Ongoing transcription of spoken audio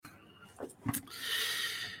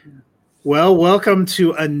Well, welcome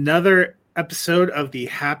to another episode of the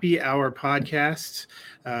Happy Hour podcast.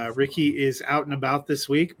 Ricky is out and about this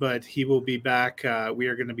week, but he will be back. We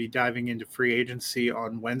are going to be diving into free agency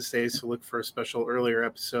on Wednesday, so look for a special earlier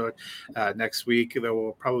episode next week. There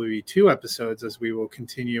will probably be two episodes as we will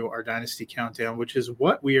continue our Dynasty Countdown, which is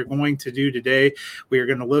what we are going to do today. We are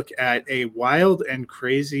going to look at a wild and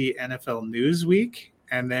crazy NFL news week.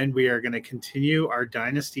 And then we are going to continue our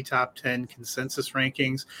Dynasty Top 10 consensus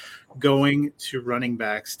rankings going to running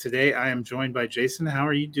backs. Today, I am joined by Jason. How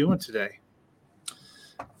are you doing today?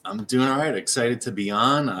 I'm doing all right. Excited to be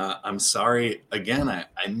on. I'm sorry. Again, I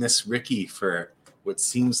miss Ricky for what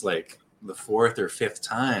seems like the fourth or fifth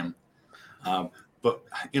time. But,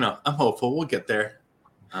 I'm hopeful we'll get there.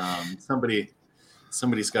 Somebody's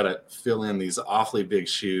got to fill in these awfully big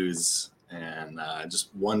shoes and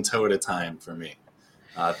just one toe at a time for me.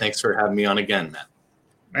 Thanks for having me on again,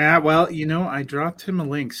 Matt. Well, I dropped him a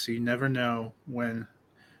link, so you never know when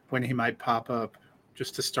he might pop up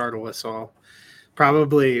just to startle us all.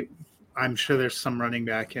 Probably, I'm sure there's some running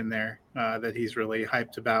back in there that he's really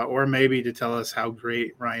hyped about, or maybe to tell us how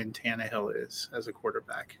great Ryan Tannehill is as a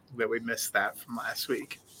quarterback, that we missed that from last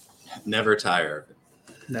week. Never tire.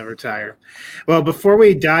 Never tire. Well, before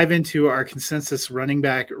we dive into our consensus running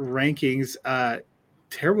back rankings,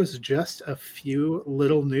 there was just a few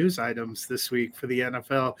little news items this week for the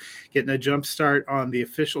NFL, getting a jump start on the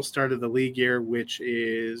official start of the league year, which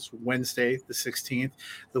is Wednesday, the 16th.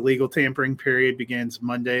 The legal tampering period begins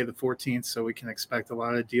Monday, the 14th, so we can expect a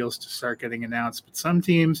lot of deals to start getting announced. But some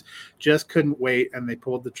teams just couldn't wait, and they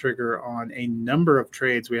pulled the trigger on a number of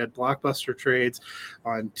trades. We had blockbuster trades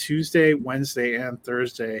on Tuesday, Wednesday, and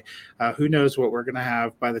Thursday. Who knows what we're going to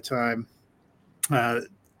have by the time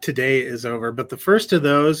today is over. But the first of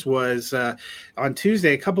those was on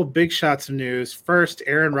Tuesday, a couple big shots of news. First,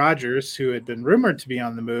 Aaron Rodgers, who had been rumored to be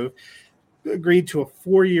on the move, agreed to a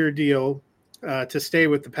 4-year deal to stay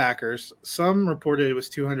with the Packers. Some reported it was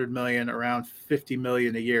 $200 million, around $50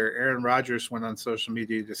 million a year. Aaron Rodgers went on social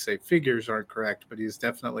media to say figures aren't correct, but he's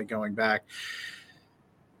definitely going back.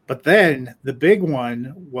 But then the big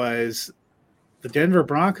one was the Denver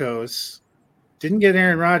Broncos didn't get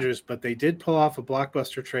Aaron Rodgers, but they did pull off a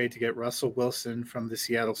blockbuster trade to get Russell Wilson from the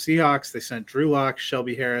Seattle Seahawks. They sent Drew Lock,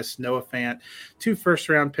 Shelby Harris, Noah Fant, 2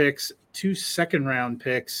 first-round picks, 2 second-round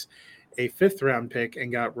picks, a 5th-round pick,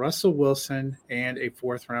 and got Russell Wilson and a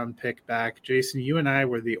 4th-round pick back. Jason, you and I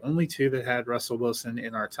were the only two that had Russell Wilson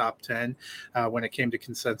in our top 10 when it came to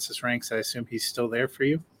consensus ranks. I assume he's still there for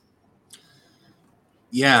you?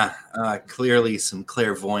 Yeah, clearly some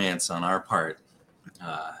clairvoyance on our part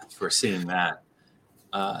for seeing that.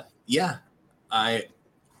 I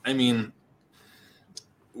mean,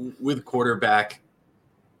 with quarterback,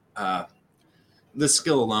 the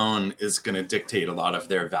skill alone is going to dictate a lot of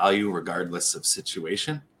their value regardless of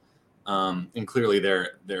situation. And clearly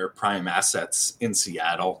their prime assets in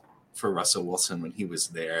Seattle for Russell Wilson when he was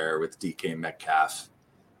there with DK Metcalf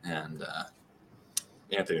and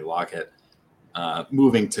Anthony Lockett.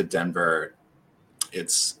 Moving to Denver,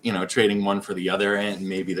 it's, trading one for the other, and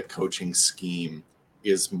maybe the coaching scheme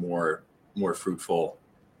is more fruitful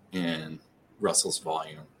in Russell's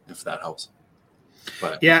volume, if that helps.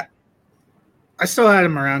 But yeah, I still had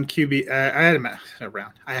him around QB. I had him at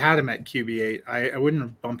QB8. I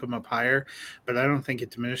wouldn't bump him up higher, but I don't think it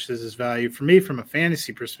diminishes his value. For me, from a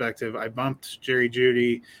fantasy perspective, I bumped Jerry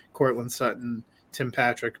Jeudy, Cortland Sutton, Tim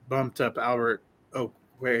Patrick, bumped up Albert O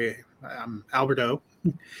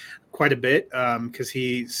quite a bit because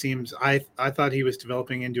he seems I thought he was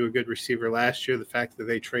developing into a good receiver last year. The fact that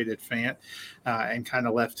they traded Fant and kind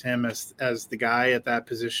of left him as the guy at that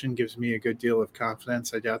position gives me a good deal of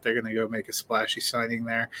confidence. I doubt they're going to go make a splashy signing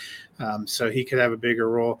there, so he could have a bigger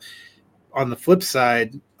role. On the flip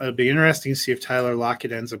side, it'll be interesting to see if Tyler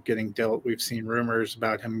Lockett ends up getting dealt. We've seen rumors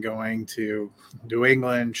about him going to New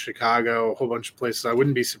England, Chicago, a whole bunch of places. I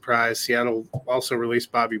wouldn't be surprised. Seattle also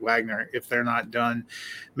released Bobby Wagner if they're not done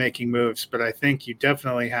making moves. But I think you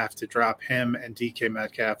definitely have to drop him and DK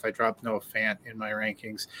Metcalf. I dropped Noah Fant in my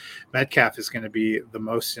rankings. Metcalf is going to be the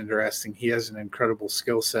most interesting. He has an incredible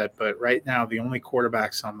skill set. But right now, the only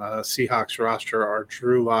quarterbacks on the Seahawks roster are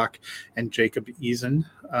Drew Lock and Jacob Eason.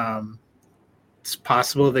 It's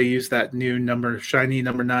possible they use that new shiny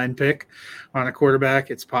number 9 pick on a quarterback.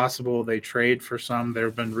 It's possible they trade for some. There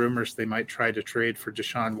have been rumors they might try to trade for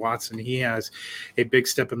Deshaun Watson. He has a big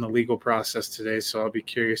step in the legal process today, so I'll be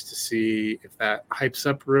curious to see if that hypes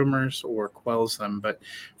up rumors or quells them. But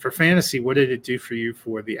for fantasy, what did it do for you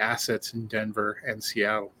for the assets in Denver and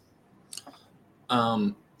Seattle?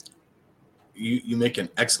 you make an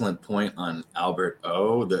excellent point on Albert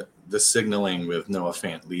O. The signaling with Noah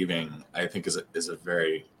Fant leaving, I think, is a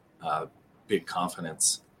very big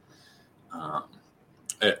confidence.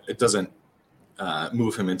 It doesn't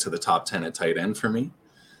move him into the top 10 at tight end for me,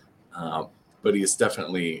 but he's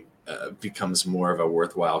definitely becomes more of a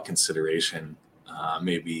worthwhile consideration.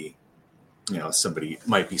 Maybe somebody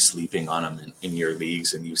might be sleeping on him in your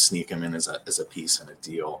leagues, and you sneak him in as a piece in a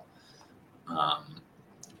deal.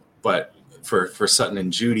 But for Sutton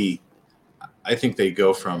and Judy, I think they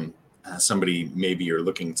go from somebody maybe you're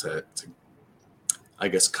looking to I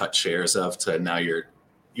guess cut shares of to now you're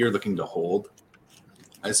looking to hold,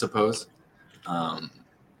 I suppose.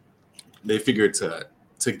 They figured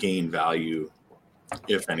to gain value,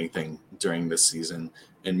 if anything, during this season,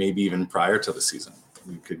 and maybe even prior to the season.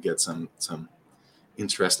 We could get some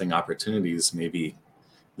interesting opportunities. Maybe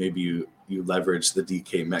you leverage the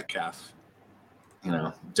DK Metcalf,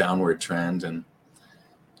 downward trend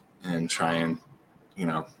and try and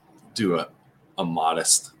do a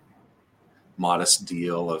modest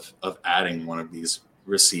deal of adding one of these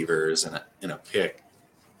receivers and a pick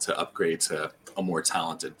to upgrade to a more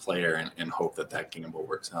talented player and hope that gamble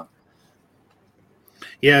works out.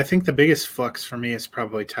 Yeah, I think the biggest flux for me is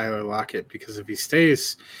probably Tyler Lockett, because if he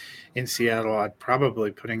stays in Seattle, I'd probably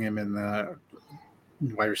putting him in the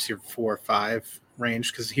wide receiver 4 or 5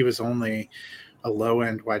 range, because he was only a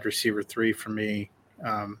low-end wide receiver 3 for me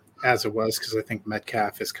as it was, because I think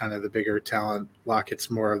Metcalf is kind of the bigger talent. Lockett's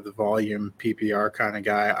more of the volume PPR kind of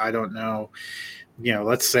guy. I don't know.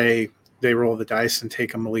 Let's say they roll the dice and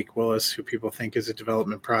take a Malik Willis, who people think is a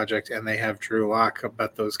development project, and they have Drew Lock. I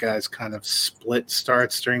bet those guys kind of split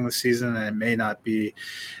starts during the season, and it may not be.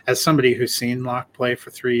 As somebody who's seen Lock play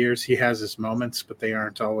for 3 years, he has his moments, but they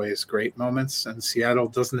aren't always great moments. And Seattle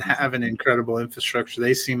doesn't have an incredible infrastructure.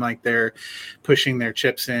 They seem like they're pushing their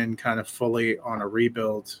chips in kind of fully on a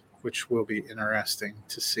rebuild, which will be interesting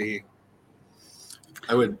to see.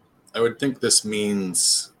 I would think this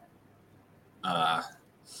means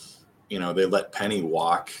they let Penny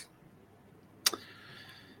walk.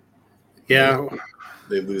 Yeah,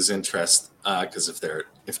 they lose interest because if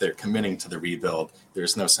they're committing to the rebuild,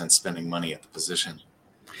 there's no sense spending money at the position.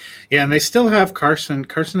 Yeah, and they still have Carson.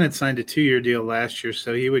 Carson had signed a 2-year deal last year,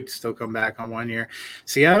 so he would still come back on 1 year.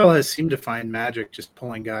 Seattle has seemed to find magic just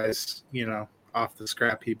pulling guys, off the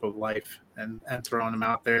scrap heap of life and throwing them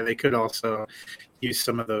out there. They could also use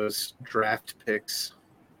some of those draft picks.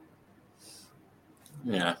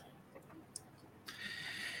 Yeah.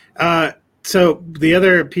 So the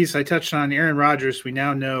other piece I touched on, Aaron Rodgers, we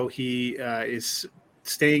now know he is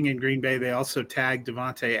staying in Green Bay. They also tagged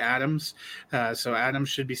Devontae Adams. So Adams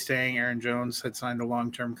should be staying. Aaron Jones had signed a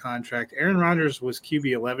long-term contract. Aaron Rodgers was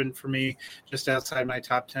QB 11 for me, just outside my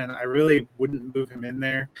top 10. I really wouldn't move him in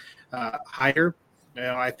there higher.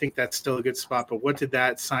 I think that's still a good spot. But what did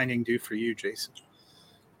that signing do for you, Jason?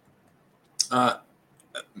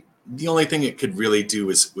 The only thing it could really do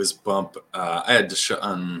was bump. I had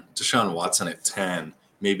Deshaun Watson at 10.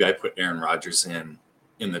 Maybe I put Aaron Rodgers in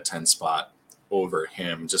the 10 spot over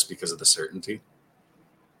him just because of the certainty.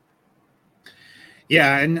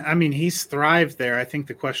 Yeah, and I mean, he's thrived there. I think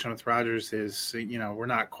the question with Rodgers is, we're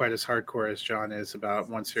not quite as hardcore as John is about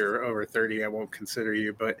once you're over 30, I won't consider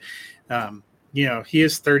you. But, he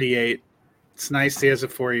is 38. It's nice he has a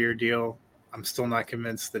 4-year deal. I'm still not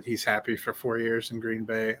convinced that he's happy for 4 years in Green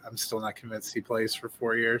Bay. I'm still not convinced he plays for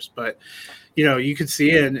 4 years. But, you can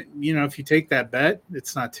see it. And, if you take that bet,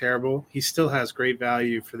 it's not terrible. He still has great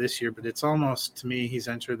value for this year. But it's almost, to me, he's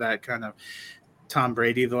entered that kind of Tom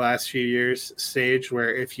Brady the last few years stage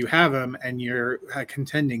where if you have him and you're a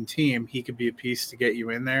contending team, he could be a piece to get you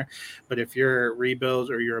in there. But if you're a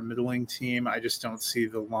rebuild or you're a middling team, I just don't see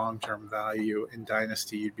the long-term value in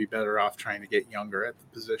Dynasty. You'd be better off trying to get younger at the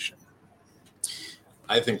position.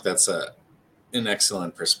 I think that's an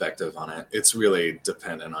excellent perspective on it. It's really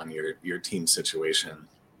dependent on your team situation.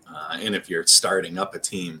 And if you're starting up a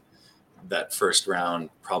team, that first round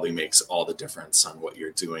probably makes all the difference on what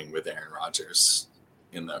you're doing with Aaron Rodgers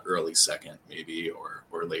in the early second, maybe, or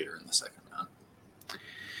later in the second round.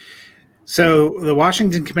 So the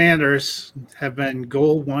Washington Commanders have been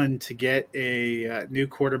goal one to get a new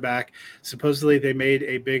quarterback. Supposedly they made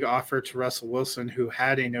a big offer to Russell Wilson, who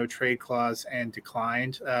had a no trade clause and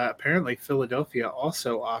declined. Apparently Philadelphia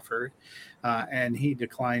also offered, and he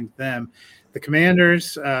declined them. The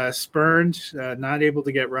Commanders spurned, not able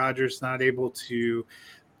to get Rodgers, not able to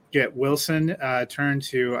get Wilson, turned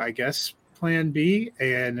to, I guess, plan B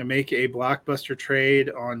and make a blockbuster trade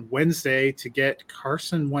on Wednesday to get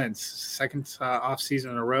Carson Wentz. Second offseason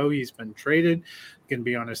in a row he's been traded. Going to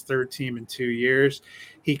be on his third team in 2 years.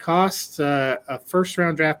 He costs a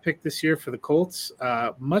first-round draft pick this year for the Colts,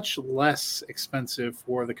 much less expensive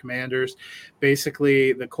for the Commanders.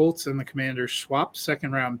 Basically, the Colts and the Commanders swap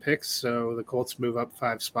second-round picks, so the Colts move up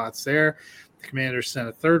 5 spots there. The Commanders sent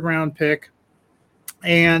a third-round pick,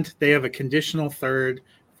 and they have a conditional third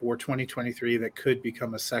for 2023 that could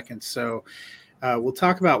become a second. So we'll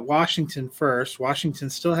talk about Washington first. Washington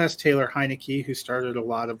still has Taylor Heineke, who started a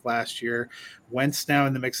lot of last year. Wentz now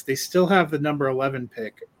in the mix. They still have the number 11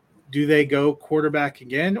 pick. Do they go quarterback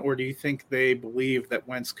again, or do you think they believe that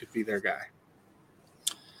Wentz could be their guy?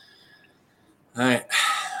 I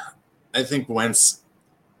think Wentz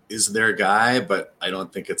is their guy, but I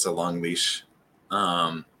don't think it's a long leash.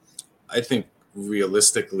 I think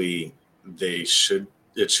realistically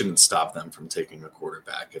it shouldn't stop them from taking a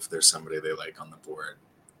quarterback if there's somebody they like on the board.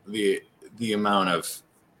 The amount of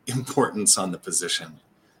importance on the position,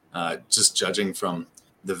 just judging from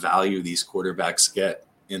the value these quarterbacks get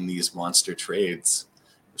in these monster trades,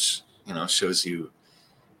 shows you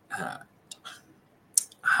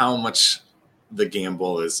how much the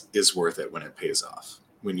gamble is worth it when it pays off,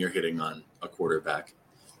 when you're hitting on a quarterback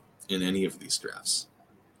in any of these drafts.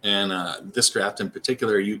 And this draft in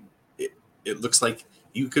particular, it looks like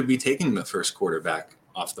you could be taking the first quarterback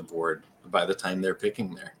off the board by the time they're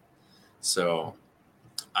picking there. So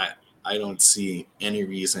I don't see any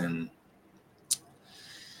reason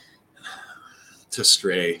to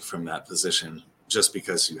stray from that position just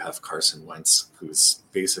because you have Carson Wentz, who's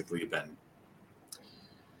basically been,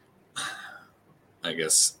 I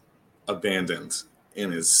guess, abandoned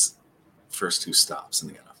in his first 2 stops in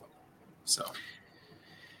the NFL. So,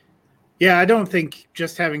 yeah, I don't think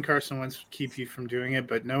just having Carson Wentz would keep you from doing it,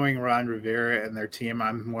 but knowing Ron Rivera and their team,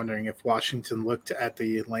 I'm wondering if Washington looked at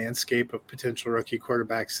the landscape of potential rookie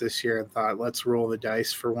quarterbacks this year and thought, let's roll the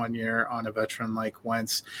dice for 1 year on a veteran like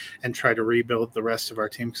Wentz and try to rebuild the rest of our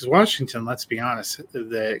team. Because Washington, let's be honest,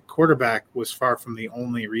 the quarterback was far from the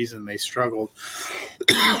only reason they struggled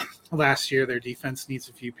last year. Their defense needs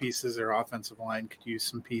a few pieces. Their offensive line could use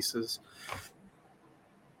some pieces.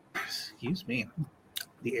 Excuse me.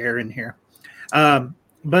 The air in here.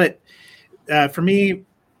 But for me,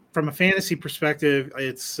 from a fantasy perspective,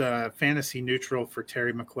 it's fantasy neutral for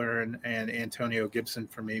Terry McLaurin and Antonio Gibson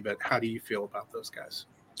for me. But how do you feel about those guys?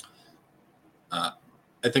 I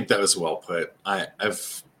think that was well put.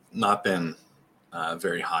 I've not been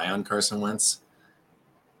very high on Carson Wentz.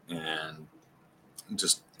 And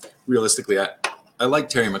just realistically, I like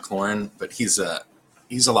Terry McLaurin, but he's a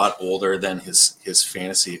lot older than his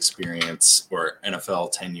fantasy experience or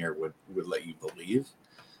NFL tenure would let you believe.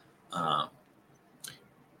 I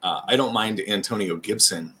don't mind Antonio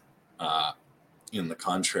Gibson. In the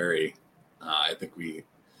contrary, I think we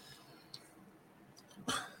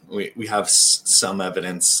have some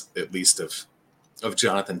evidence, at least, of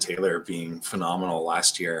Jonathan Taylor being phenomenal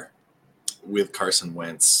last year with Carson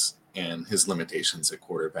Wentz and his limitations at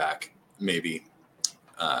quarterback, maybe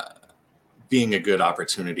being a good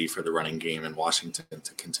opportunity for the running game in Washington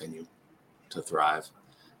to continue to thrive.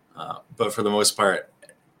 But for the most part,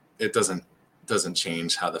 it doesn't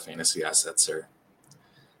change how the fantasy assets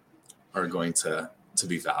are going to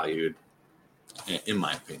be valued, in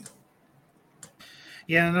my opinion.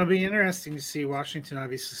 Yeah, and it'll be interesting to see. Washington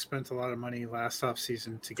obviously spent a lot of money last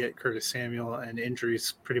offseason to get Curtis Samuel, and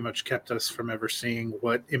injuries pretty much kept us from ever seeing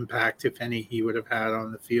what impact, if any, he would have had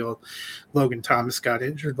on the field. Logan Thomas got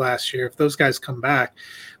injured last year. If those guys come back,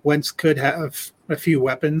 Wentz could have a few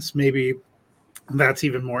weapons. Maybe that's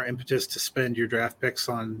even more impetus to spend your draft picks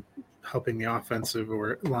on helping the offensive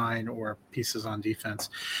or line or pieces on defense.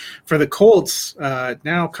 For the Colts,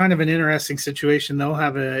 now kind of an interesting situation. They'll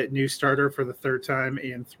have a new starter for the third time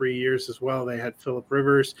in 3 years as well. They had Phillip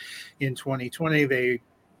Rivers in 2020. They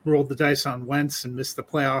rolled the dice on Wentz and missed the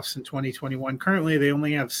playoffs in 2021. Currently, they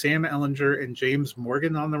only have Sam Ehlinger and James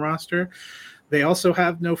Morgan on the roster. They also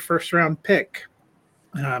have no first-round pick.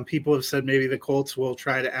 People have said maybe the Colts will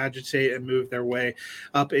try to agitate and move their way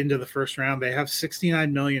up into the first round. They have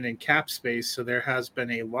 $69 million in cap space, so there has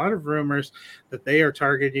been a lot of rumors that they are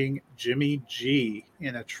targeting Jimmy G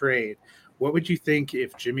in a trade. What would you think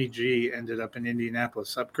if Jimmy G ended up in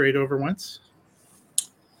Indianapolis? Upgrade over Wentz?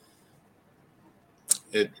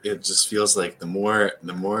 It just feels like the more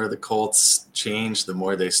the Colts change, the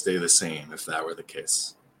more they stay the same, if that were the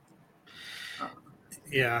case.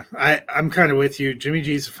 Yeah, I'm kind of with you. Jimmy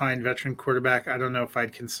G's a fine veteran quarterback. I don't know if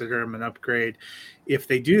I'd consider him an upgrade. If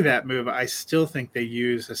they do that move, I still think they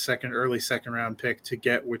use a early second round pick to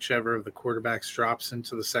get whichever of the quarterbacks drops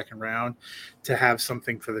into the second round to have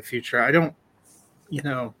something for the future. You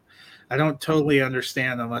know, I don't totally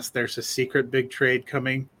understand unless there's a secret big trade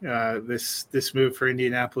coming. This move for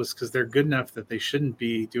Indianapolis, because they're good enough that they shouldn't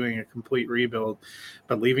be doing a complete rebuild,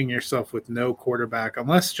 but leaving yourself with no quarterback,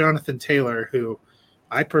 unless Jonathan Taylor, who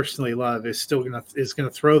I personally love, is gonna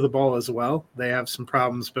throw the ball as well. They have some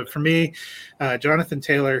problems, but for me, Jonathan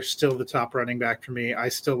Taylor still the top running back for me. I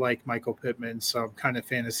still like Michael Pittman, so I'm kind of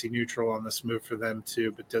fantasy neutral on this move for them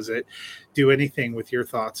too. But does it do anything with your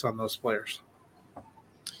thoughts on those players?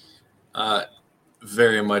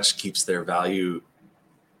 Very much keeps their value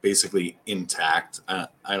basically intact. I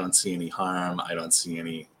don't see any harm. I don't see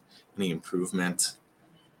any improvement.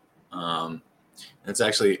 It's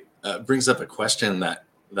actually brings up a question that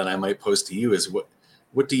I might pose to you: is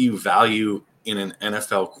what do you value in an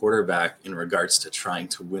NFL quarterback in regards to trying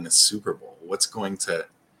to win a Super Bowl? What's going to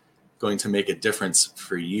make a difference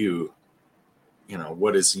for you?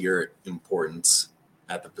 What is your importance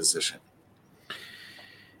at the position?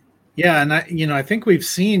 Yeah, and I think we've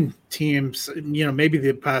seen teams. Maybe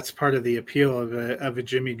that's part of the appeal of a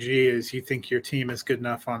Jimmy G is you think your team is good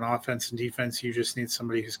enough on offense and defense. You just need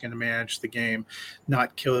somebody who's going to manage the game,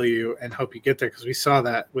 not kill you, and help you get there. Because we saw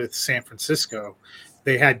that with San Francisco.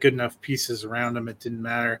 They had good enough pieces around them. It didn't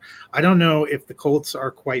matter. I don't know if the Colts are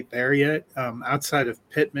quite there yet. Outside of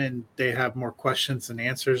Pittman, they have more questions than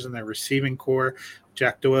answers in their receiving core.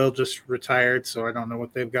 Jack Doyle just retired, so I don't know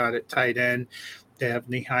what they've got at tight end. They have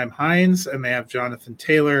Nyheim Hines and they have Jonathan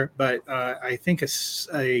Taylor. But I think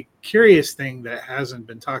a curious thing that hasn't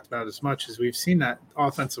been talked about as much is we've seen that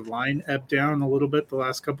offensive line ebb down a little bit the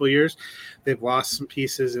last couple of years. They've lost some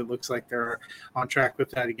pieces. It looks like they're on track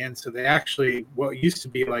with that again. So they actually, what used to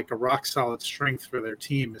be like a rock solid strength for their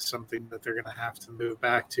team is something that they're going to have to move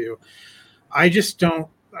back to. I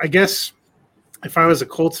guess if I was a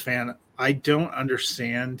Colts fan, I don't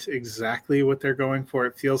understand exactly what they're going for.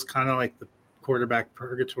 It feels kind of like the quarterback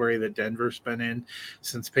purgatory that Denver's been in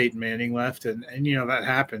since Peyton Manning left. And that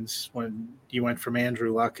happens when you went from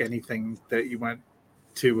Andrew Luck. Anything that you went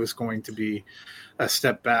to was going to be a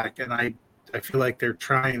step back. And I feel like they're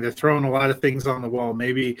throwing a lot of things on the wall.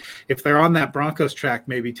 Maybe if they're on that Broncos track,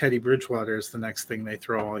 maybe Teddy Bridgewater is the next thing they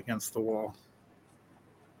throw against the wall.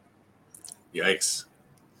 Yikes.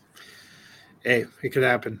 Hey, it could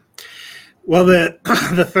happen. Well,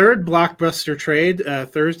 the third blockbuster trade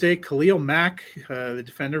Thursday, Khalil Mack, the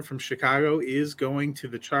defender from Chicago, is going to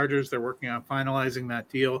the Chargers. They're working on finalizing that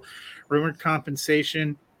deal. Rumored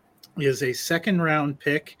compensation is a second-round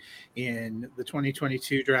pick in the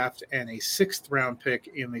 2022 draft and a sixth-round pick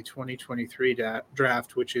in the 2023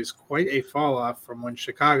 draft, which is quite a fall-off from when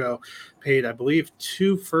Chicago paid, I believe,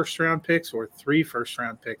 2 first-round picks or 3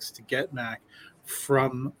 first-round picks to get Mack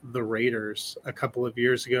from the Raiders a couple of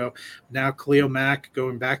years ago. Now Khalil Mack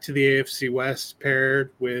going back to the AFC West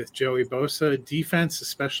paired with Joey Bosa. Defense,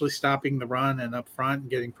 especially stopping the run and up front and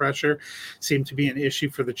getting pressure, seemed to be an issue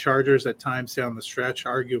for the Chargers at times down the stretch,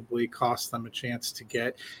 arguably cost them a chance to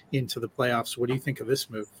get into the playoffs. What do you think of this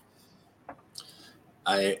move?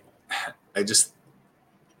 I just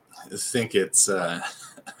think it's a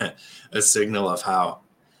signal of how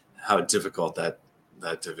difficult that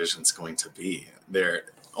division's going to be. They're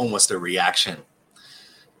almost a reaction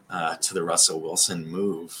to the Russell Wilson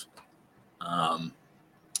move,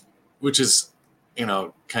 which is,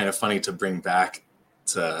 kind of funny to bring back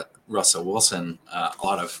to Russell Wilson. A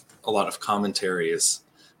lot of commentary is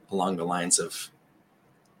along the lines of,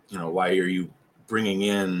 why are you bringing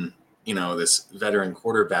in, this veteran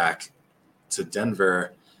quarterback to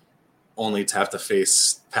Denver only to have to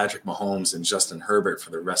face Patrick Mahomes and Justin Herbert for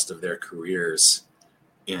the rest of their careers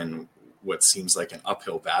in what seems like an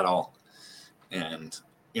uphill battle. And,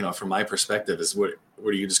 from my perspective is what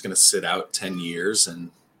are you just going to sit out 10 years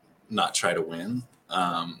and not try to win?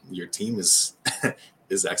 Your team is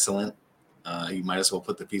excellent. You might as well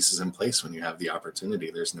put the pieces in place when you have the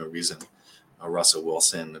opportunity. There's no reason a Russell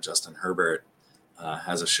Wilson, a Justin Herbert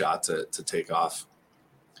has a shot to take off,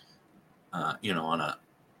 on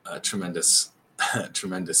a tremendous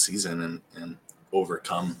season and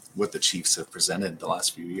overcome what the Chiefs have presented the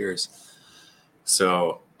last few years.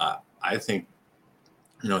 So I think,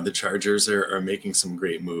 the Chargers are making some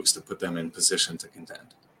great moves to put them in position to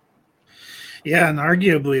contend. Yeah, and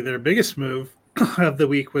arguably their biggest move of the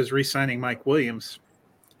week was re-signing Mike Williams,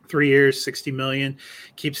 3 years, $60 million,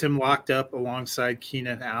 keeps him locked up alongside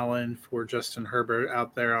Keenan Allen for Justin Herbert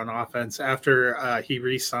out there on offense. After he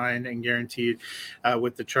re-signed and guaranteed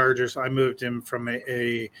with the Chargers, I moved him from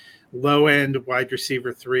a low-end wide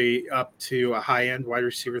receiver 3 up to a high-end wide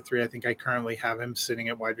receiver 3. I think I currently have him sitting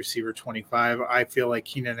at wide receiver 25. I feel like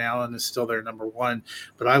Keenan Allen is still their number 1,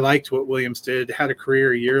 but I liked what Williams did. Had a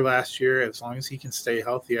career year last year. As long as he can stay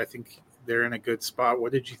healthy, I think they're in a good spot.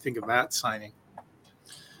 What did you think of that signing?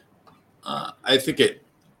 I think it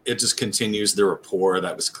just continues the rapport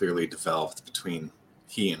that was clearly developed between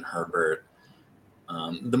he and Herbert.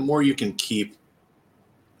 The more you can keep,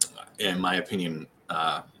 in my opinion,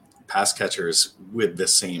 pass catchers with the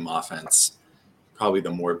same offense, probably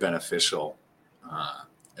the more beneficial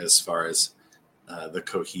as far as the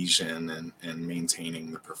cohesion and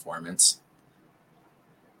maintaining the performance.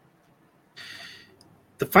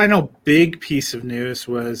 The final big piece of news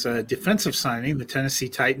was a defensive signing. The Tennessee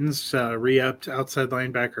Titans re-upped outside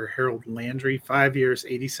linebacker Harold Landry, 5 years,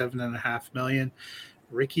 $87.5 million.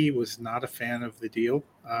 Ricky was not a fan of the deal.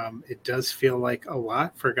 It does feel like a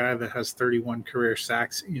lot for a guy that has 31 career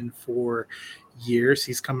sacks in 4 years.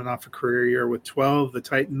 He's coming off a career year with 12. The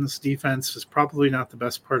Titans defense is probably not the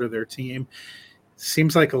best part of their team.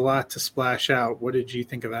 Seems like a lot to splash out. What did you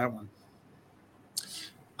think of that one?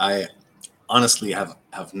 I honestly have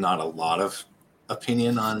not a lot of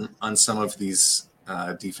opinion on some of these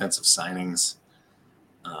defensive signings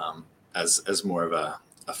as more of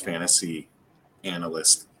a fantasy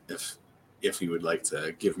analyst, if you would like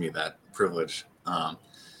to give me that privilege.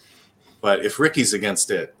 But if Ricky's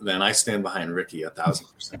against it, then I stand behind Ricky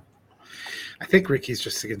 1,000%. I think Ricky's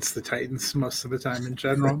just against the Titans most of the time in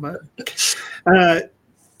general. But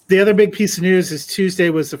the other big piece of news is Tuesday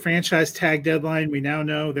was the franchise tag deadline. We now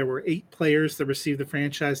know there were 8 players that received the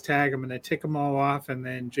franchise tag. I'm going to tick them all off, and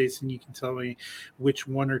then, Jason, you can tell me which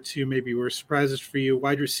 1 or 2 maybe were surprises for you.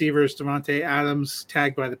 Wide receivers, Davante Adams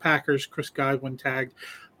tagged by the Packers, Chris Godwin tagged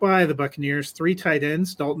by the Buccaneers, 3 tight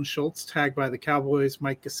ends, Dalton Schultz tagged by the Cowboys,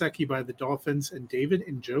 Mike Gesicki by the Dolphins, and David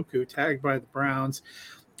Njoku tagged by the Browns.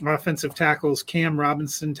 Offensive tackles, Cam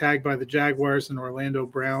Robinson tagged by the Jaguars and Orlando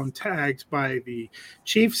Brown tagged by the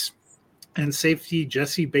Chiefs. And safety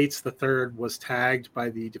Jesse Bates III was tagged by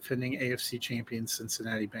the defending AFC champion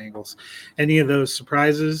Cincinnati Bengals. Any of those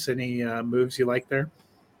surprises, any moves you like there?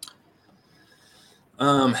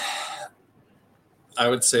 I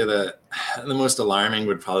would say that the most alarming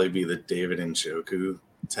would probably be the David Njoku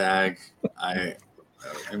tag. I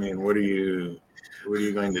mean, what are you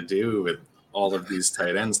going to do with all of these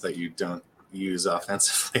tight ends that you don't use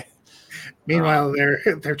offensively? Meanwhile,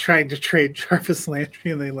 they're trying to trade Jarvis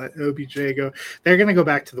Landry and they let OBJ go. They're going to go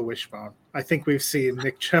back to the wishbone. I think we've seen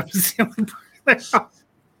Nick Chubb is the only part.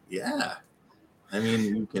 Yeah. I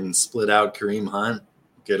mean, you can split out Kareem Hunt,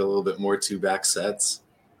 get a little bit more 2-back sets.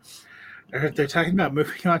 They're talking about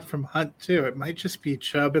moving on from Hunt, too. It might just be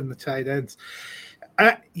Chubb and the tight ends.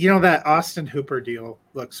 That Austin Hooper deal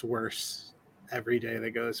looks worse every day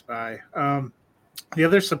that goes by. The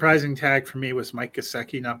other surprising tag for me was Mike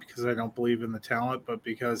Gesicki, not because I don't believe in the talent, but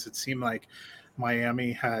because it seemed like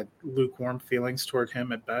Miami had lukewarm feelings toward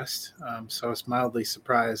him at best. So I was mildly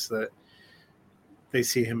surprised that they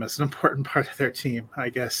see him as an important part of their team. I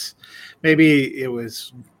guess maybe it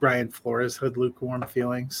was Brian Flores who had lukewarm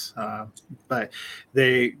feelings, but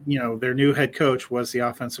their new head coach was the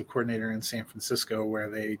offensive coordinator in San Francisco, where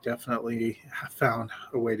they definitely found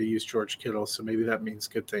a way to use George Kittle. So maybe that means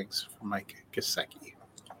good things for Mike Gesicki.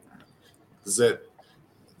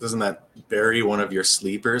 Doesn't that bury one of your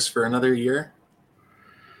sleepers for another year?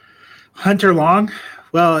 Hunter Long?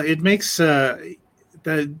 Well, it makes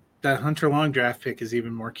that Hunter Long draft pick is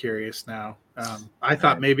even more curious now. I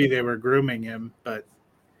thought maybe they were grooming him, but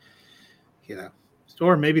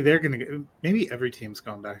or maybe they're going to. Maybe every team's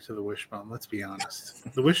going back to the wishbone. Let's be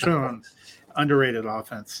honest. The wishbone, underrated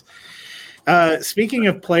offense. Speaking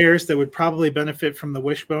of players that would probably benefit from the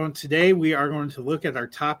wishbone, today we are going to look at our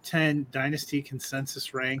top 10 dynasty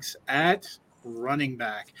consensus ranks at running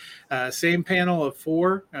back. Same panel of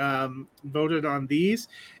 4 voted on these.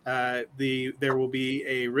 There will be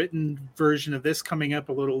a written version of this coming up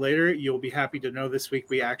a little later. You'll be happy to know this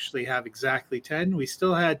week we actually have exactly 10. We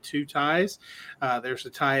still had 2 ties. There's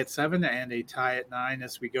a tie at 7 and a tie at 9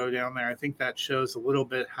 as we go down there. I think that shows a little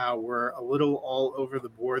bit how we're a little all over the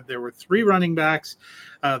board. There were 3 running backs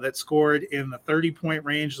that scored in the 30-point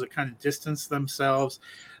range that kind of distanced themselves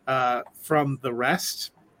from the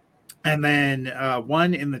rest. And then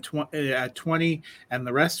one in the 20, and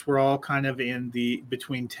the rest were all kind of in the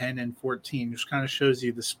between 10 and 14, which kind of shows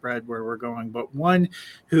you the spread where we're going. But one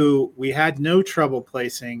who we had no trouble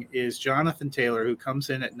placing is Jonathan Taylor, who comes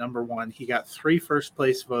in at number 1. He got 3 first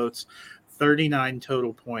place votes, 39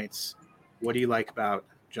 total points. What do you like about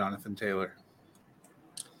Jonathan Taylor?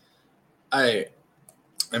 I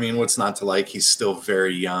mean, what's not to like? He's still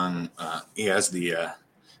very young. He has the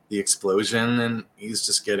explosion, and he's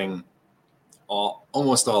just getting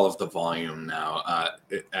almost all of the volume now.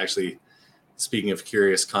 It actually, speaking of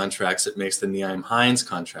curious contracts, it makes the Nyheim Hines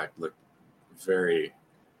contract look very,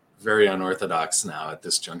 very unorthodox now at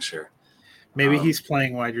this juncture. Maybe he's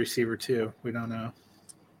playing wide receiver too. We don't know.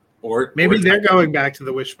 Or maybe they're going back to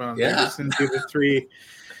the wishbone. Yeah. They're just going to do the 3.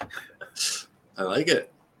 I like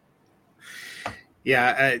it.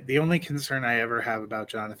 Yeah, the only concern I ever have about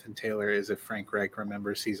Jonathan Taylor is if Frank Reich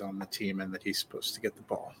remembers he's on the team and that he's supposed to get the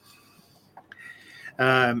ball.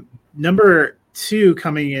 Number 2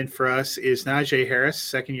 coming in for us is Najee Harris,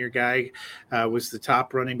 second-year guy, was the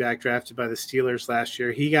top running back drafted by the Steelers last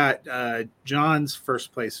year. He got John's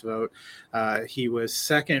first-place vote. He was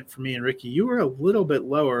second for me and Ricky. You were a little bit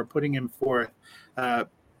lower, putting him fourth.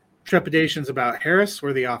 Trepidations about Harris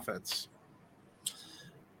or the offense?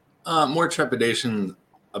 More trepidation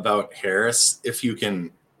about Harris. If you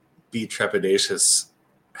can be trepidatious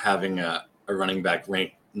having a running back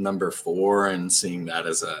ranked number 4 and seeing that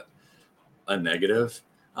as a negative.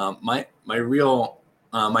 My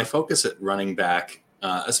focus at running back,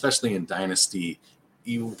 especially in Dynasty,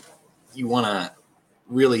 you want to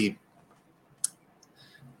really,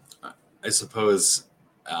 I suppose,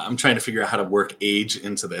 I'm trying to figure out how to work age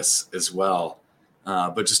into this as well.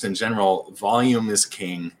 But just in general, volume is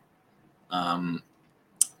king.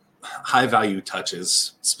 High value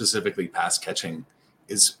touches, specifically pass catching,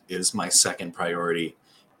 is my second priority.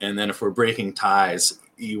 And then if we're breaking ties,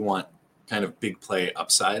 you want kind of big play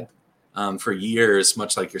upside. For years,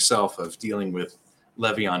 much like yourself, of dealing with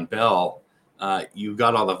Le'Veon Bell, you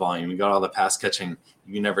got all the volume, you got all the pass catching.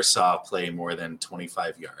 You never saw a play more than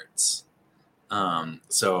 25 yards.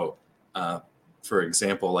 So, for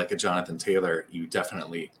example, like a Jonathan Taylor, you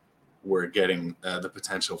definitely were getting the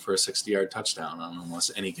potential for a 60-yard touchdown on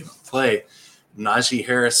almost any given play. Najee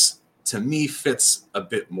Harris, to me, fits a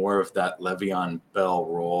bit more of that Le'Veon Bell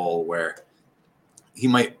role where he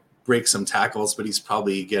might break some tackles, but he's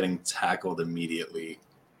probably getting tackled immediately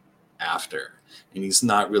after. And he's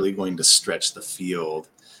not really going to stretch the field,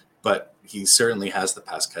 but he certainly has the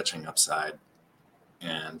pass catching upside.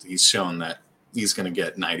 And he's shown that he's going to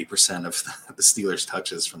get 90% of the Steelers'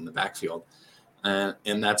 touches from the backfield.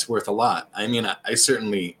 And that's worth a lot. I mean, I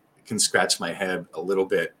certainly can scratch my head a little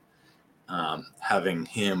bit having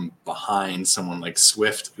him behind someone like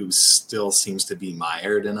Swift, who still seems to be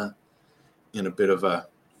mired in a bit of a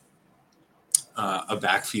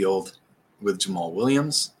backfield with Jamal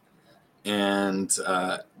Williams, and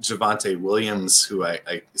Javonte Williams, who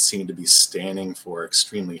I seem to be standing for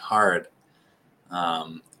extremely hard.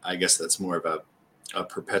 I guess that's more of a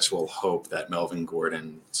perpetual hope that Melvin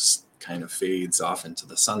Gordon just kind of fades off into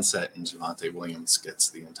the sunset and Javonte Williams gets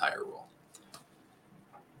the entire role.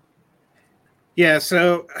 Yeah,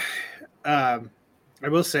 so I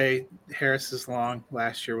will say Harris's long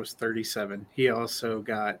last year was 37. He also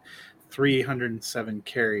got 307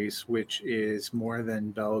 carries, which is more than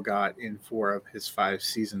Bell got in 4 of his 5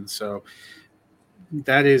 seasons. So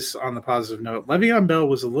that is on the positive note. Le'Veon Bell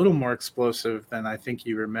was a little more explosive than I think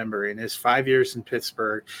you remember. In his 5 years in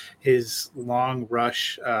Pittsburgh, his long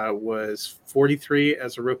rush was 43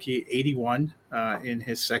 as a rookie, 81 in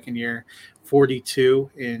his second year,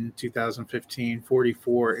 42 in 2015,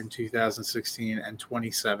 44 in 2016, and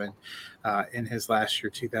 27 in his last year,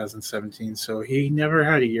 2017. So he never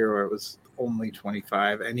had a year where it was only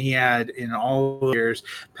 25, and he had in all the years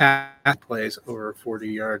pass plays over 40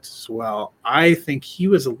 yards as well. I think he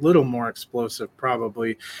was a little more explosive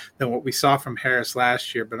probably than what we saw from Harris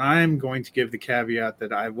last year, but I'm going to give the caveat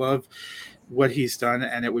that I love what he's done,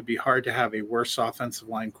 and it would be hard to have a worse offensive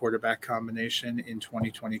line quarterback combination in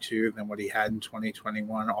 2022 than what he had in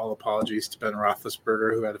 2021. All apologies to Ben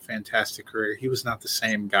Roethlisberger, who had a fantastic career. He was not the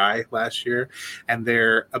same guy last year, and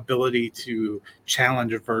their ability to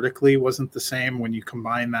challenge vertically wasn't the same. When you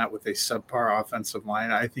combine that with a subpar offensive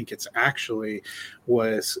line, I think it's actually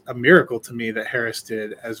was a miracle to me that Harris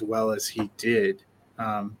did as well as he did,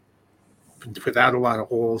 without a lot of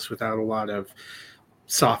holes, without a lot of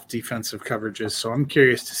soft defensive coverages. So I'm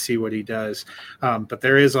curious to see what he does. But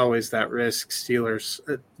there is always that risk. Steelers,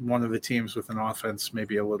 one of the teams with an offense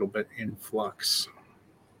maybe a little bit in flux.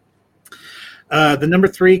 The number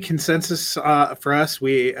 3 consensus for us,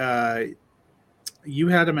 you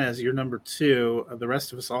had him as your number 2. The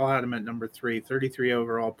rest of us all had him at number 3. 33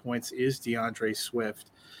 overall points is DeAndre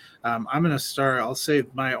Swift. I'm going to start. I'll say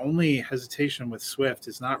my only hesitation with Swift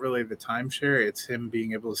is not really the timeshare. It's him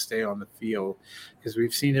being able to stay on the field, because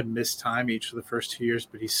we've seen him miss time each of the first 2 years,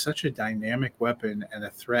 but he's such a dynamic weapon and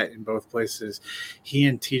a threat in both places. He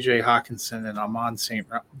and TJ Hawkinson and Amon St.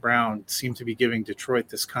 Brown seem to be giving Detroit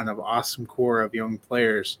this kind of awesome core of young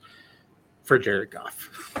players for Jared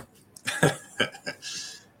Goff.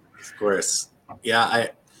 Of course. Yeah,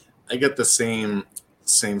 I get the same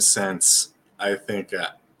sense. I think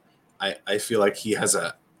I feel like he has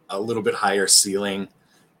a little bit higher ceiling,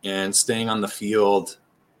 and staying on the field,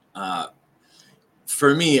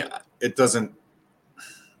 for me, it doesn't,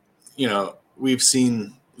 we've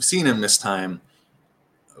seen him miss time,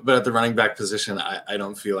 but at the running back position, I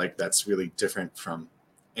don't feel like that's really different from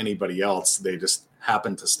anybody else. They just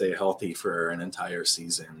happen to stay healthy for an entire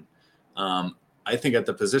season. I think at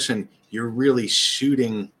the position, you're really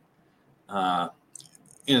shooting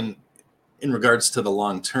in regards to the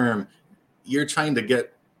long term. You're trying to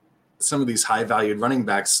get some of these high valued running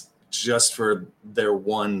backs just for their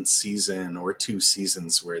 1 season or 2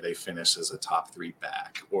 seasons where they finish as a top 3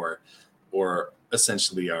 back, or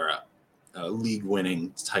essentially are a league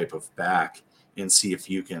winning type of back, and see if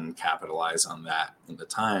you can capitalize on that in the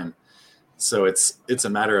time. So it's a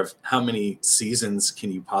matter of how many seasons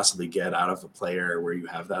can you possibly get out of a player where you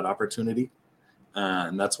have that opportunity.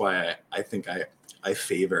 And that's why I think I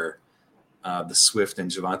favor the Swift and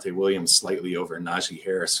Javonte Williams slightly over Najee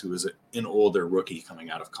Harris, who is an older rookie coming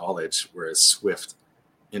out of college, whereas Swift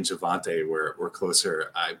and Javonte were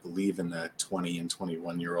closer, I believe, in the 20 and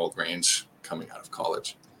 21-year-old range coming out of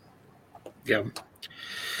college. Yeah.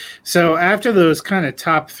 So after those kind of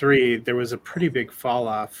top 3, there was a pretty big fall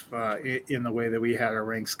off in the way that we had our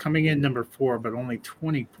ranks. Coming in number 4, but only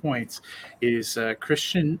 20 points, is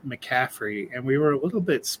Christian McCaffrey. And we were a little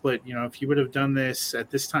bit split. If you would have done this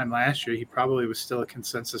at this time last year, he probably was still a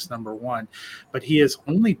consensus number 1. But he has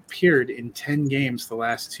only appeared in 10 games the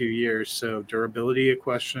last 2 years. So durability a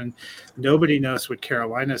question. Nobody knows what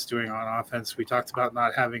Carolina's doing on offense. We talked about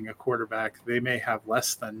not having a quarterback. They may have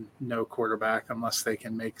less than no quarterback unless they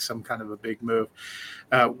can make some kind of a big move.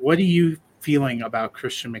 What are you feeling about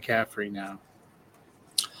Christian McCaffrey now?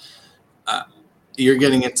 You're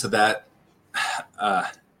getting into that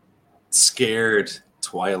scared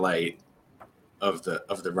twilight of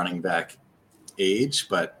the running back age,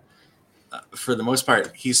 but for the most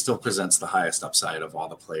part, he still presents the highest upside of all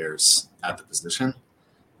the players at the position.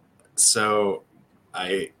 So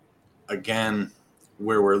where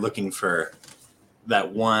we're looking for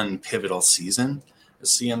that one pivotal season,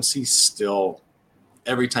 CMC still,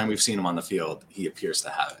 every time we've seen him on the field, he appears to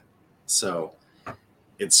have it. So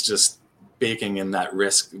it's just baking in that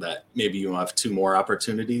risk that maybe you have 2 more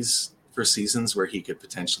opportunities for seasons where he could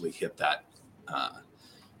potentially hit that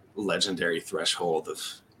legendary threshold of,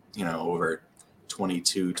 over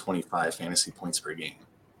 22, 25 fantasy points per game.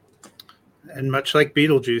 And much like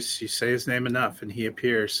Beetlejuice, you say his name enough and he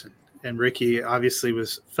appears. And Ricky obviously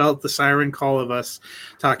felt the siren call of us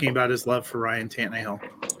talking about his love for Ryan Tannehill.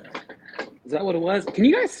 Is that what it was? Can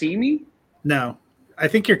you guys see me? No. I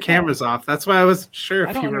think your camera's off. That's why I wasn't sure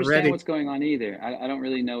if you were ready. I don't understand what's going on either. I don't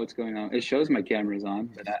really know what's going on. It shows my camera's on,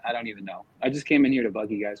 but I don't even know. I just came in here to bug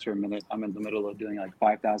you guys for a minute. I'm in the middle of doing like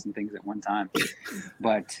 5,000 things at one time.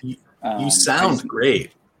 But you sound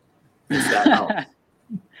great. Does that help?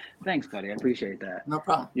 Thanks, buddy. I appreciate that. No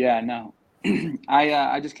problem. Yeah, no.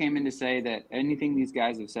 I just came in to say that anything these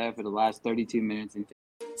guys have said for the last 32 minutes.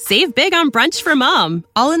 Save big on brunch for mom,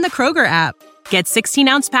 all in the Kroger app. Get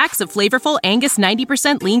 16-ounce packs of flavorful Angus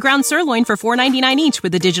 90% lean ground sirloin for $4.99 each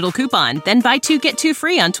with a digital coupon. Then buy 2, get 2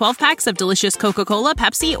 free on 12 packs of delicious Coca-Cola,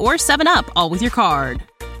 Pepsi, or 7-Up, all with your card.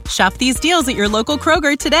 Shop these deals at your local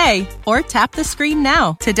Kroger today, or tap the screen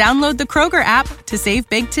now to download the Kroger app to save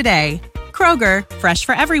big today. Kroger, fresh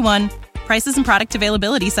for everyone. Prices and product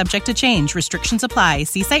availability subject to change. Restrictions apply.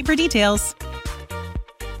 See site for details.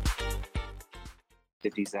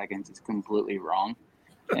 50 seconds is completely wrong.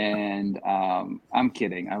 And I'm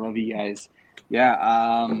kidding. I love you guys.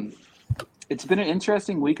 Yeah, it's been an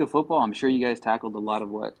interesting week of football. I'm sure you guys tackled a lot of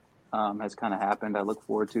what has kind of happened. I look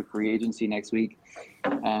forward to free agency next week.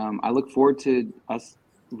 I look forward to us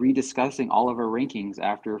rediscussing all of our rankings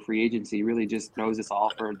after free agency really just throws us all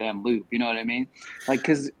for a damn loop. You know what I mean? Like,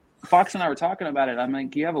 because Fox and I were talking about it. I'm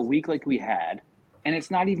like, you have a week like we had, and it's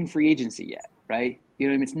not even free agency yet, right? You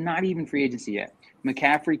know what I mean? It's not even free agency yet.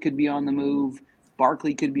 McCaffrey could be on the move.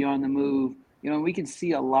 Barkley could be on the move. You know, we can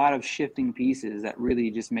see a lot of shifting pieces that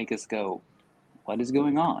really just make us go, what is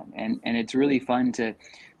going on? And it's really fun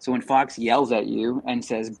so when Fox yells at you and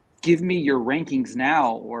says, give me your rankings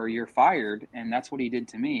now or you're fired, and that's what he did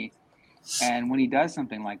to me. And when he does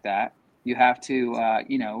something like that, you have to,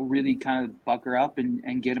 really kind of bucker up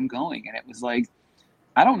and get him going. And it was like,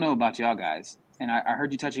 I don't know about y'all guys, and I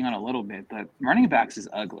heard you touching on a little bit, but running backs is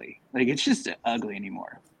ugly. Like, it's just ugly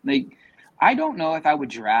anymore. Like, I don't know if I would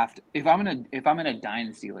draft if I'm in a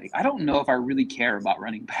dynasty league. I don't know if I really care about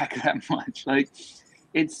running back that much. Like,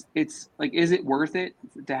 it's like, is it worth it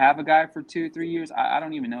to have a guy for 2-3 years? I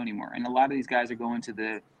don't even know anymore. And a lot of these guys are going to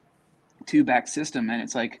the 2-back system, and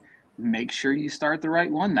it's like, make sure you start the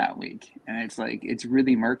right one that week. And it's like, it's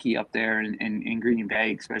really murky up there in Green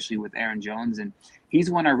Bay, especially with Aaron Jones. And he's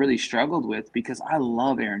one I really struggled with because I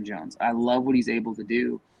love Aaron Jones. I love what he's able to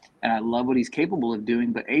do, and I love what he's capable of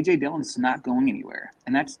doing. But A.J. Dillon's not going anywhere,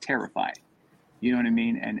 and that's terrifying. You know what I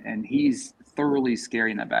mean? And he's thoroughly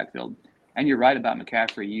scary in that backfield. And you're right about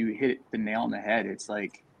McCaffrey. You hit the nail on the head. It's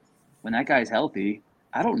like, when that guy's healthy,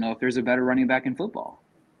 I don't know if there's a better running back in football.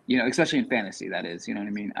 Especially in fantasy, that is. You know what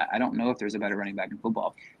I mean? I don't know if there's a better running back in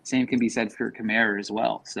football. Same can be said for Kamara as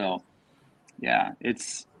well. So, yeah,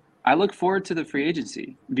 I look forward to the free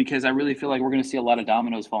agency because I really feel like we're going to see a lot of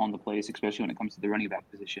dominoes fall into place, especially when it comes to the running back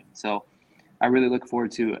position. So, I really look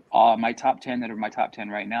forward to my top 10 that are my top 10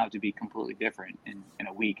 right now to be completely different in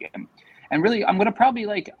a week. And really, I'm going to probably,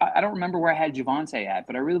 I don't remember where I had Javonte at,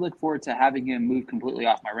 but I really look forward to having him move completely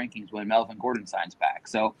off my rankings when Melvin Gordon signs back.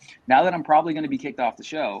 So now that I'm probably going to be kicked off the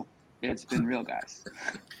show, it's been real, guys.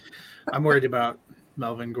 I'm worried about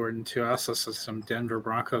Melvin Gordon, too. I also saw some Denver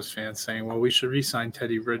Broncos fans saying, well, we should re-sign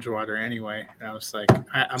Teddy Bridgewater anyway. And I was like,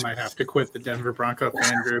 I might have to quit the Denver Bronco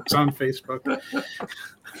fan groups on Facebook.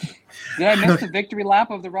 Did I miss the victory lap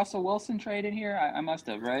of the Russell Wilson trade in here? I must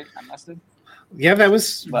have, right? I must have. Yeah, that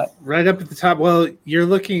was right up at the top. Well, you're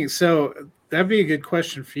looking – so that'd be a good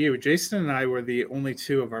question for you. Jason and I were the only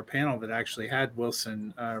two of our panel that actually had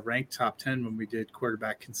Wilson ranked top 10 when we did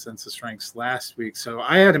quarterback consensus ranks last week. So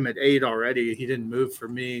I had him at 8 already. He didn't move for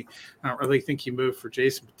me. I don't really think he moved for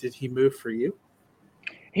Jason, but did he move for you?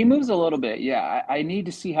 He moves a little bit, yeah. I need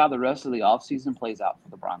to see how the rest of the offseason plays out for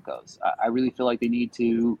the Broncos. I really feel like they need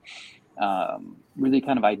to really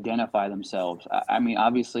kind of identify themselves. I mean,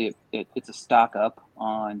 obviously, it's a stock up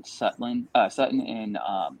on Sutton and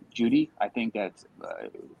Judy. I think that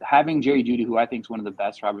having Jerry Judy, who I think is one of the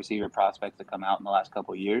best wide receiver prospects to come out in the last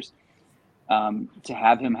couple of years, to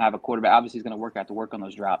have him have a quarterback, obviously he's going to work on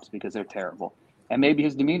those drops because they're terrible. And maybe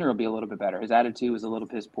his demeanor will be a little bit better. His attitude was a little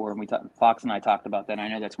piss poor, and Fox and I talked about that. And I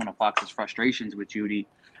know that's one of Fox's frustrations with Judy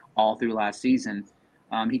all through last season.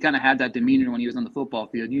 He kind of had that demeanor when he was on the football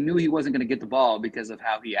field. You knew he wasn't going to get the ball because of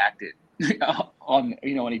how he acted when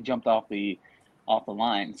he jumped off the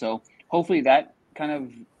line. So hopefully that kind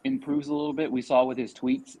of improves a little bit. We saw with his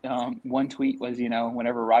tweets. One tweet was,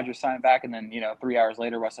 whenever Rodgers signed back, and then 3 hours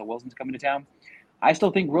later Russell Wilson's coming to town. I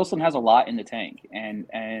still think Wilson has a lot in the tank,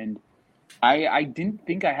 and I didn't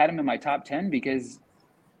think I had him in my top 10 because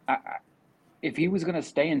if he was going to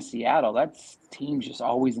stay in Seattle, that team's just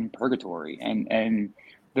always in purgatory, and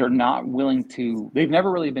they're not willing to. They've never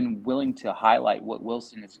really been willing to highlight what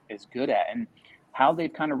Wilson is good at, and how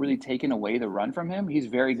they've kind of really taken away the run from him. He's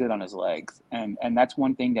very good on his legs, and that's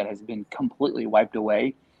one thing that has been completely wiped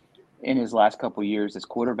away in his last couple of years as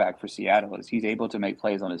quarterback for Seattle. Is he's able to make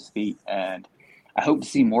plays on his feet, and I hope to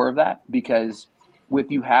see more of that because if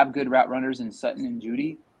you have good route runners in Sutton and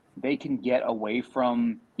Judy, they can get away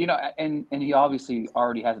from, and he obviously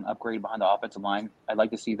already has an upgrade behind the offensive line. I'd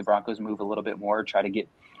like to see the Broncos move a little bit more, try to get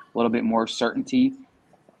a little bit more certainty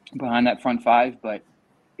behind that front five. But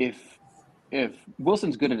if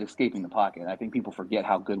Wilson's good at escaping the pocket, I think people forget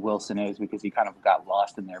how good Wilson is because he kind of got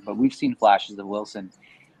lost in there. But we've seen flashes of Wilson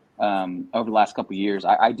over the last couple of years.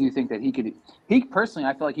 I do think that he personally,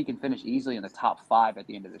 I feel like he can finish easily in the top 5 at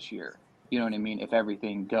the end of this year. You know what I mean? If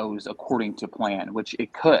everything goes according to plan, which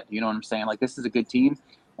it could, you know what I'm saying? Like, this is a good team,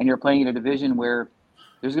 and you're playing in a division where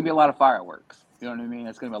there's going to be a lot of fireworks. You know what I mean?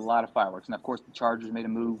 It's going to be a lot of fireworks. And, of course, the Chargers made a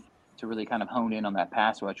move to really kind of hone in on that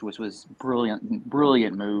pass rush, which was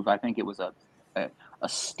brilliant move. I think it was a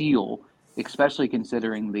steal, especially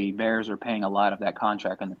considering the Bears are paying a lot of that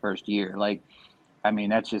contract in the first year. Like, I mean,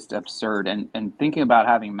 that's just absurd. And thinking about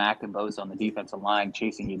having Mack and Bosa on the defensive line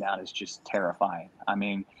chasing you down is just terrifying. I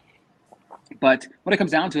mean, but when it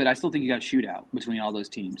comes down to it, I still think you got a shootout between all those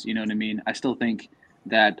teams. You know what I mean? I still think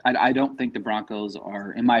that I don't think the Broncos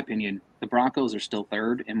are, in my opinion, the Broncos are still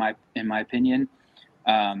third in my opinion,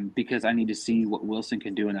 because I need to see what Wilson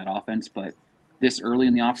can do in that offense. But this early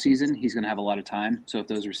in the offseason, he's going to have a lot of time. So if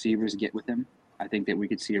those receivers get with him, I think that we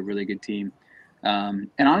could see a really good team And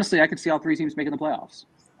honestly, I could see all three teams making the playoffs.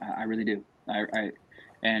 I really do.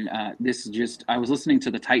 This is just, I was listening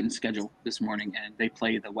to the Titans schedule this morning, and they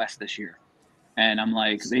play the West this year. And I'm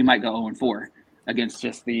like, they might go 0-4 against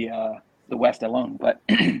just the West alone. But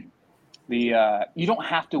you don't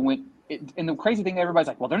have to win. And the crazy thing, everybody's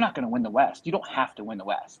like, well, they're not going to win the West. You don't have to win the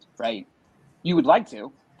West, right? You would like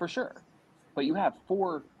to, for sure. But you have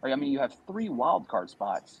you have 3 wild card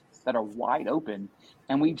spots that are wide open.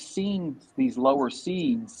 And we've seen these lower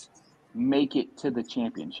seeds make it to the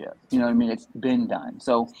championship. You know what I mean? It's been done.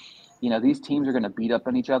 So, these teams are going to beat up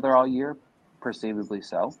on each other all year, perceivably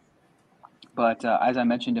so. But as I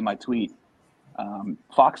mentioned in my tweet,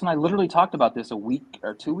 Fox and I literally talked about this a week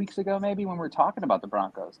or 2 weeks ago, maybe, when we were talking about the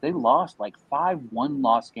Broncos. They lost like 5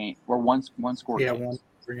 one-loss game or one score games. Yeah, 1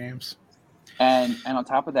 for games. And on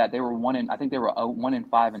top of that, they were 1-5 in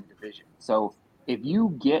the division. So if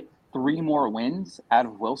you get 3 more wins out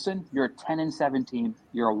of Wilson, you're a 10-7 team.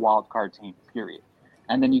 You're a wild card team, period.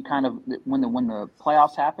 And then you kind of, when the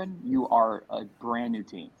playoffs happen, you are a brand new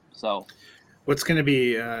team. So what's going to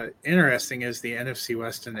be interesting is the NFC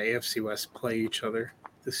West and the AFC West play each other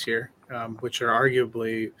this year, which are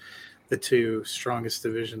arguably the 2 strongest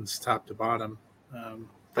divisions, top to bottom.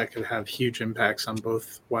 That could have huge impacts on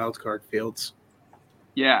both wildcard fields.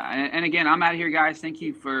 Yeah, and again, I'm out of here, guys. Thank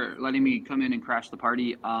you for letting me come in and crash the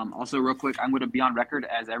party. Also, real quick, I'm going to be on record,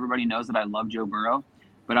 as everybody knows, that I love Joe Burrow,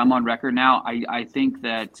 but I'm on record now. I think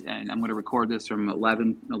that, and I'm going to record this from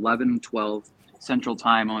 12 Central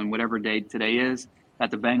Time on whatever day today is,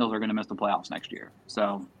 that the Bengals are going to miss the playoffs next year.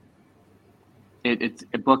 So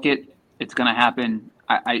book it. It's going to happen.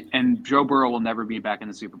 And Joe Burrow will never be back in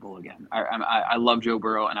the Super Bowl again. I love Joe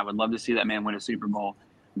Burrow, and I would love to see that man win a Super Bowl,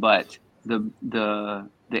 but the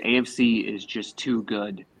AFC is just too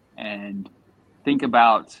good. And think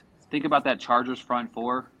about that Chargers front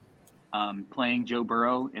 4 playing Joe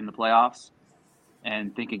Burrow in the playoffs,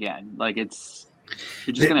 and think again. Like, you're just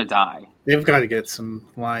going to die. They've got to get some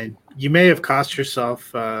line. You may have cost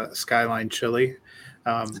yourself Skyline Chili,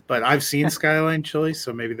 but I've seen Skyline Chili,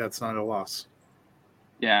 so maybe that's not a loss.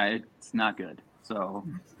 Yeah, it's not good. So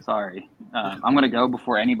sorry. I'm going to go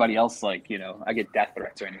before anybody else, I get death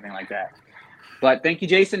threats or anything like that. But thank you,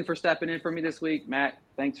 Jason, for stepping in for me this week. Matt,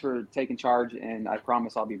 thanks for taking charge. And I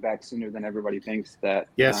promise I'll be back sooner than everybody thinks that.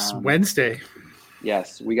 Yes, Wednesday.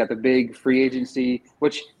 Yes, we got the big free agency,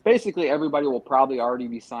 which basically everybody will probably already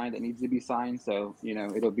be signed that needs to be signed. So,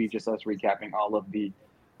 it'll be just us recapping all of the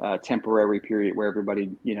temporary period where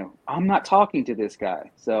everybody, I'm not talking to this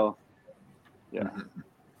guy. So, yeah.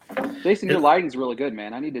 Jason, your lighting's really good,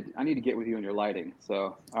 man. I need to get with you on your lighting.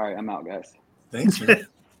 So, all right, I'm out, guys. Thanks, man.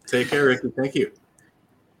 Take care, Ricky. Thank you.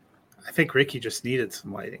 I think Ricky just needed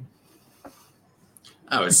some lighting.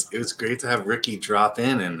 Oh, it was great to have Ricky drop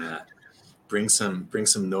in and bring some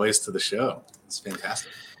noise to the show. It's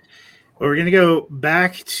fantastic. Well, we're going to go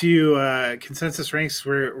back to consensus ranks.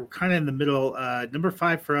 We're kind of in the middle. Number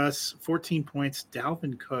 5 for us, 14 points,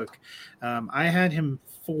 Dalvin Cook. I had him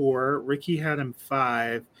 4. Ricky had him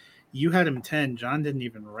 5. You had him 10. John didn't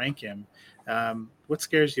even rank him. What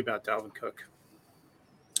scares you about Dalvin Cook?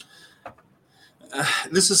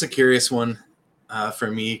 This is a curious one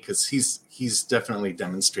for me because he's definitely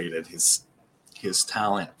demonstrated his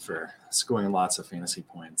talent for scoring lots of fantasy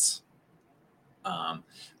points.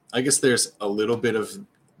 I guess there's a little bit of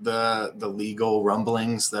the legal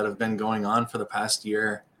rumblings that have been going on for the past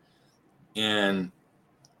year, and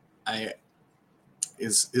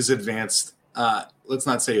is advanced. Let's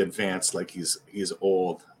not say advanced like he's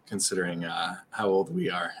old, considering how old we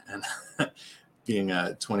are, and being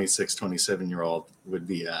a 26, 27-year-old would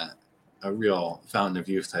be a real fountain of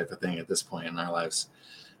youth type of thing at this point in our lives.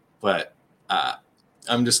 But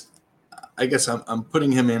I'm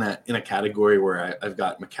putting him in a category where I've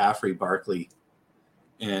got McCaffrey, Barkley,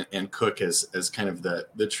 and Cook as kind of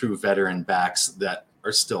the true veteran backs that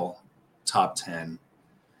are still top 10.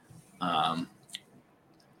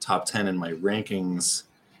 Top 10 in my rankings.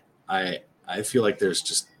 I feel like there's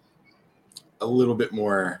just a little bit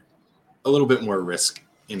more risk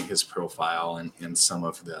in his profile and some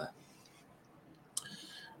of the,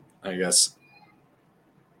 I guess,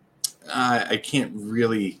 I can't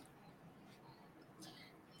really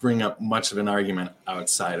bring up much of an argument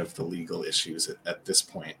outside of the legal issues at this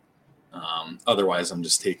point. Otherwise, I'm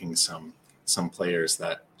just taking some players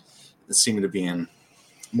that seem to be in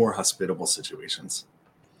more hospitable situations.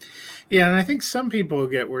 Yeah, and I think some people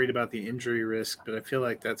get worried about the injury risk, but I feel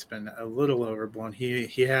like that's been a little overblown.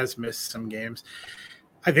 He has missed some games.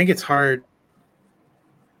 I think it's hard.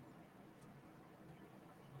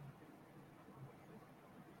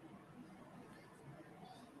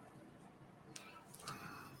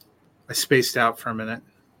 I spaced out for a minute.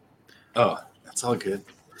 Oh, that's all good.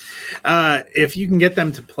 If you can get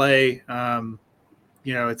them to play,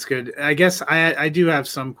 it's good. I guess I do have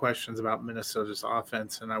some questions about Minnesota's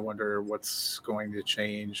offense, and I wonder what's going to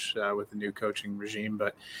change with the new coaching regime.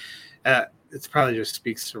 But it probably just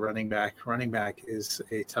speaks to running back. Running back is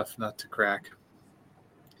a tough nut to crack.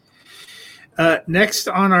 Next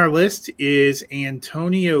on our list is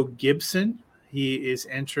Antonio Gibson. He is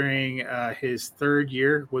entering his third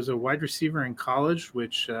year, was a wide receiver in college,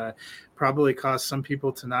 which probably caused some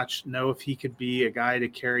people to not know if he could be a guy to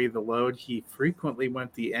carry the load. He frequently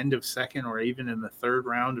went the end of second or even in the third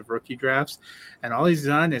round of rookie drafts. And all he's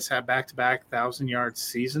done is have back-to-back 1,000-yard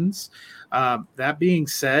seasons. That being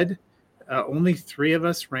said, only 3 of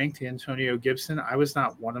us ranked Antonio Gibson. I was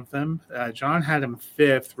not one of them. John had him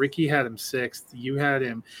 5th. Ricky had him 6th. You had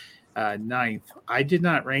him 9th. I did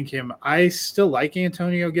not rank him. I still like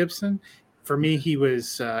Antonio Gibson. For me, he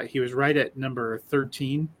was right at number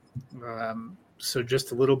 13, so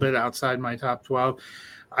just a little bit outside my top 12.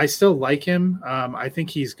 I still like him. I think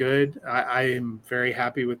he's good. I am very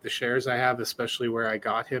happy with the shares I have, especially where I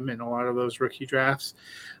got him in a lot of those rookie drafts.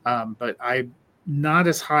 But I'm not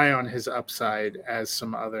as high on his upside as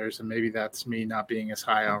some others, and maybe that's me not being as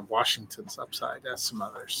high on Washington's upside as some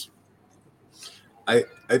others. I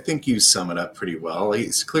think you sum it up pretty well.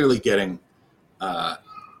 He's clearly getting, the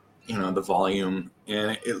volume,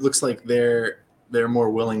 and it looks like they're more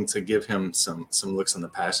willing to give him some looks in the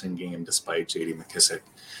passing game despite J.D. McKissick.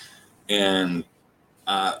 And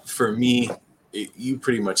for me, you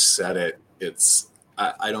pretty much said it.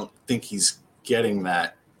 I don't think he's getting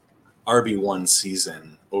that RB1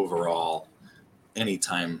 season overall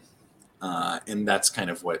anytime, and that's kind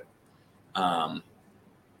of what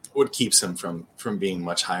keeps him from being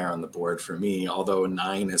much higher on the board for me, although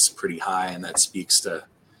 9 is pretty high, and that speaks to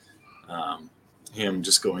him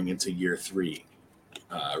just going into year 3,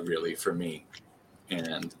 really, for me,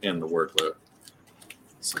 and the workload.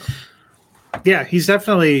 So. Yeah, he's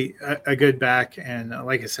definitely a good back, and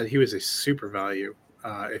like I said, he was a super value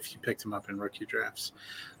if you picked him up in rookie drafts.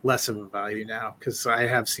 Less of a value now because I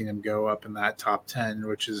have seen him go up in that top 10,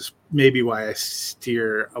 which is maybe why I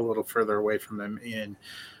steer a little further away from him in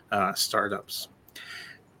startups.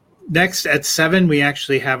 Next at 7, we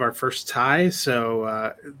actually have our first tie.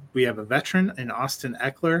 So we have a veteran in Austin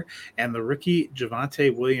Eckler and the rookie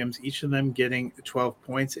Javonte Williams, each of them getting 12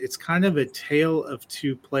 points. It's kind of a tale of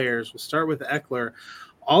 2 players. We'll start with Eckler.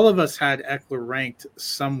 All of us had Eckler ranked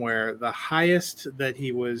somewhere. The highest that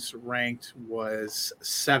he was ranked was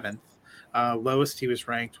 7th. Lowest he was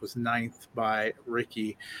ranked was 9th by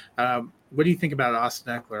Ricky. What do you think about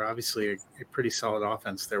Austin Eckler? Obviously a pretty solid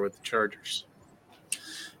offense there with the Chargers.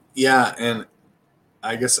 Yeah, and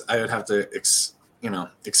I guess I would have to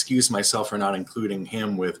excuse myself for not including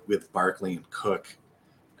him with Barkley and Cook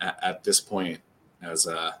at this point as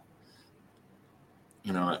an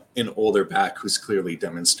older back who's clearly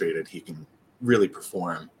demonstrated he can really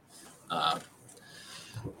perform.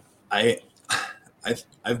 I've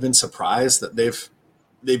been surprised that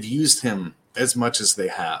they've used him as much as they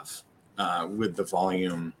have with the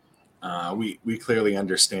volume. We clearly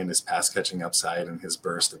understand his pass catching upside and his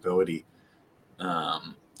burst ability.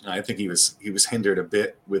 I think he was hindered a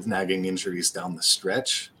bit with nagging injuries down the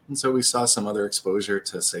stretch, and so we saw some other exposure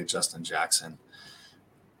to, say, Justin Jackson.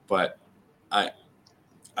 But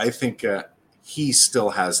I think he still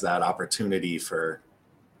has that opportunity for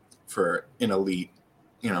an elite,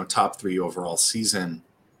 top 3 overall season,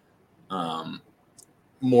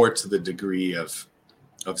 more to the degree of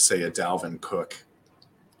say a Dalvin Cook,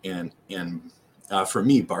 and for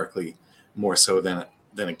me Barkley more so than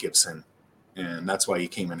a Gibson, and that's why he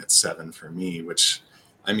came in at 7 for me. Which,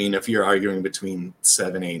 I mean, if you're arguing between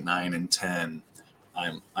 7, 8, 9, and 10,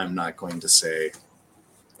 I'm not going to say,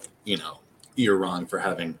 you're wrong for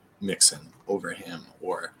having Mixon over him,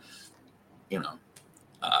 or,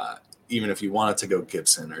 even if you wanted to go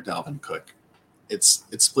Gibson or Dalvin Cook, it's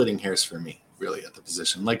splitting hairs for me, really, at the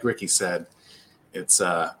position. Like Ricky said, it's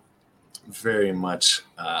very much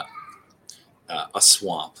a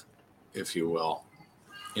swamp, if you will,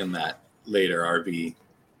 in that later RB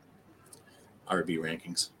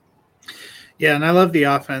rankings. Yeah, and I love the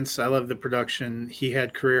offense. I love the production. He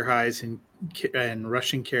had career highs in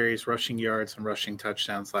rushing carries, rushing yards, and rushing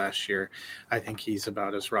touchdowns last year. I think he's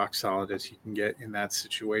about as rock solid as you can get in that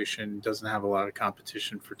situation. Doesn't have a lot of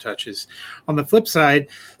competition for touches. On the flip side,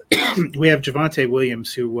 we have Javonte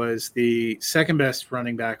Williams, who was the second best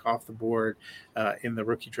running back off the board in the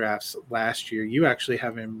rookie drafts last year. You actually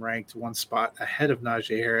have him ranked one spot ahead of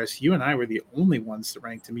Najee Harris. You and I were the only ones that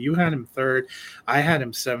ranked him. You had him third. I had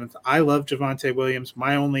him seventh. I love Javonte Williams.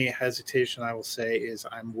 My only hesitation, I will say, is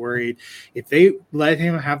I'm worried if they let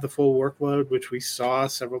him have the full workload, which we saw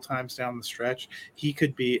several times down the stretch, he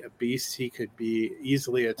could be a beast. He could be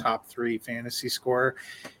easily a top 3 fantasy scorer.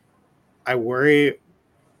 I worry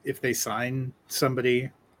if they sign somebody,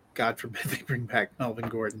 God forbid they bring back Melvin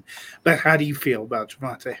Gordon. But how do you feel about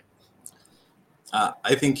Javonte?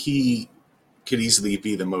 I think he could easily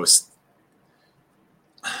be the most.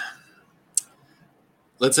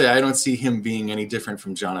 Let's say I don't see him being any different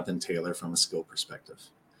from Jonathan Taylor from a skill perspective.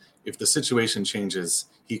 If the situation changes,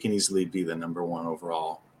 he can easily be the number 1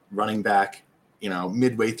 overall running back,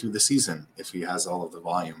 midway through the season if he has all of the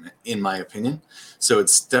volume, in my opinion. So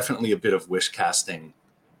it's definitely a bit of wish casting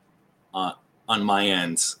on my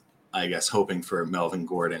end, I guess, hoping for Melvin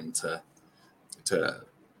Gordon to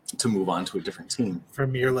move on to a different team.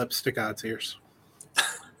 From your lips to God's ears.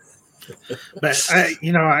 But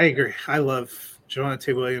I agree. I love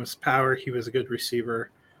Javonte Williams' power. He was a good receiver.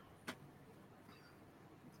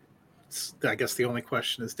 I guess the only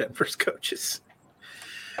question is Denver's coaches.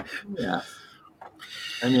 Yeah.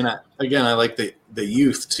 I mean, I like the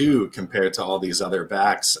youth too compared to all these other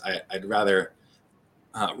backs. I'd rather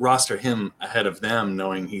roster him ahead of them,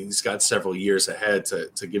 knowing he's got several years ahead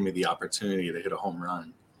to give me the opportunity to hit a home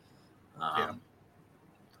run. Yeah.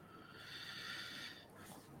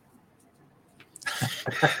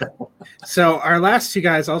 So our last 2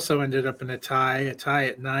 guys also ended up in a tie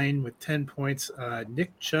at 9 with 10 points.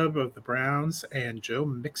 Nick Chubb of the Browns and Joe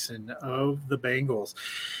Mixon of the Bengals.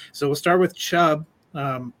 So we'll start with Chubb.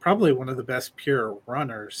 Probably one of the best pure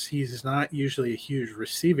runners. He's not usually a huge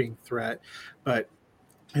receiving threat, but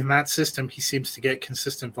in that system, he seems to get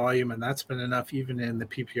consistent volume, and that's been enough even in the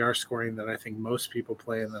PPR scoring that I think most people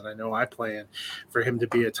play and that I know I play in for him to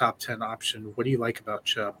be a top 10 option. What do you like about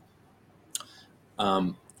Chubb?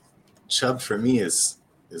 Chubb for me is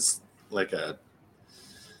like a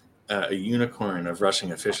unicorn of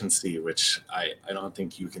rushing efficiency, which I don't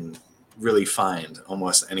think you can really find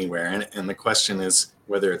almost anywhere. And the question is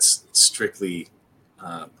whether it's strictly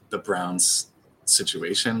the Browns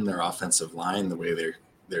situation, their offensive line, the way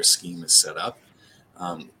their scheme is set up.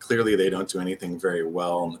 Clearly they don't do anything very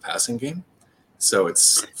well in the passing game. So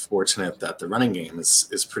it's fortunate that the running game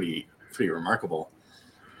is pretty remarkable.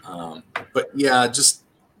 But yeah, just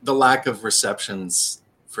the lack of receptions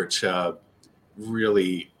for Chubb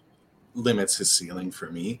really limits his ceiling for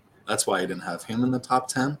me. That's why I didn't have him in the top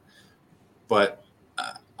 10. But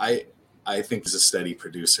I think he's a steady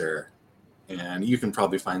producer, and you can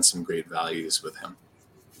probably find some great values with him.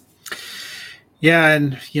 Yeah,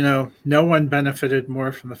 and no one benefited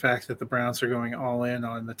more from the fact that the Browns are going all in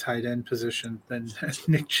on the tight end position than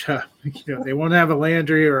Nick Chubb. They won't have a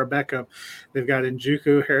Landry or a Beckham. They've got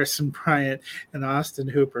Njoku, Harrison Bryant, and Austin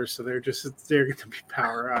Hooper, so they're going to be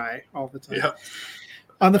power eye all the time. Yeah.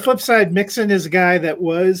 On the flip side, Mixon is a guy that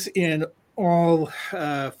was in all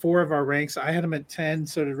 4 of our ranks. I had him at 10,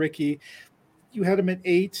 so did Ricky. You had him at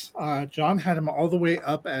 8. John had him all the way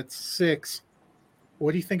up at 6.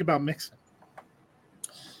 What do you think about Mixon?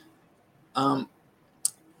 I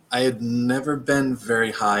had never been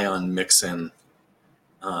very high on Mixon,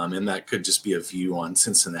 and that could just be a view on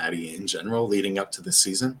Cincinnati in general leading up to the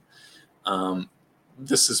season.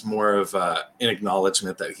 This is more of an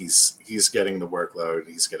acknowledgement that he's getting the workload,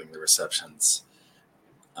 he's getting the receptions.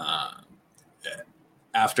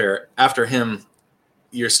 After him,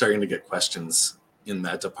 you're starting to get questions in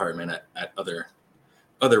that department at other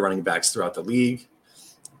running backs throughout the league.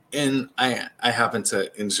 And I happen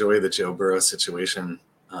to enjoy the Joe Burrow situation,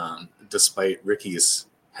 despite Ricky's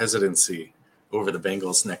hesitancy over the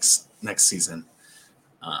Bengals next season.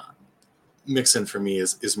 Mixon for me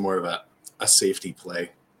is more of a safety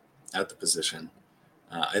play at the position.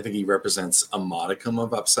 I think he represents a modicum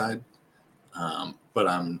of upside, but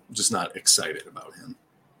I'm just not excited about him,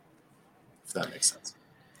 if that makes sense.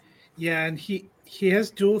 Yeah, and he has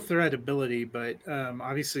dual threat ability, but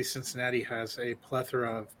obviously Cincinnati has a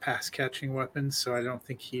plethora of pass catching weapons, so I don't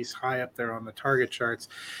think he's high up there on the target charts.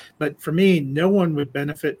 But for me, no one would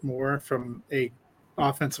benefit more from a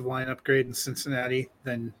offensive line upgrade in Cincinnati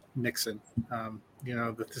than Mixon.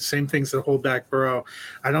 The same things that hold back Burrow.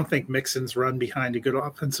 I don't think Mixon's run behind a good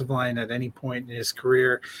offensive line at any point in his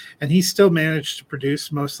career, and he still managed to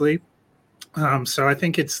produce mostly. So I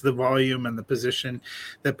think it's the volume and the position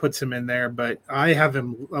that puts him in there. But I have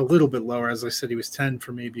him a little bit lower. As I said, he was 10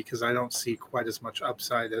 for me because I don't see quite as much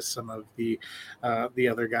upside as some of the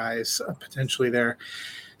other guys potentially there.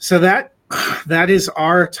 So that is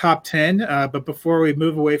our top 10. But before we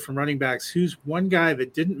move away from running backs, who's one guy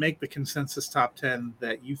that didn't make the consensus top 10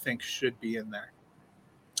 that you think should be in there?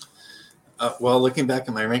 Well, looking back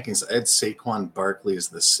at my rankings, I had Saquon Barkley as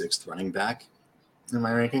the 6th running back in my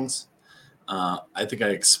rankings. I think I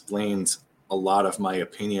explained a lot of my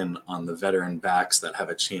opinion on the veteran backs that have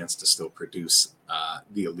a chance to still produce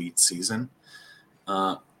the elite season.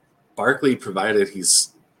 Barkley, provided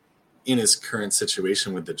he's in his current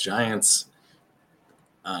situation with the Giants,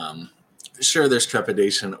 sure, there's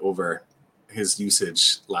trepidation over his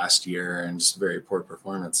usage last year and just very poor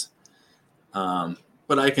performance.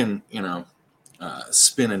 But I can,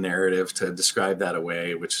 spin a narrative to describe that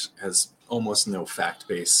away, which has almost no fact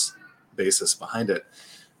basis behind it.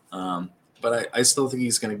 But I still think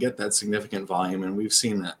he's going to get that significant volume, and we've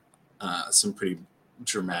seen that some pretty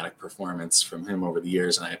dramatic performance from him over the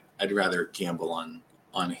years, and I'd rather gamble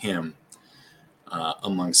on him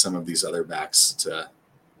among some of these other backs to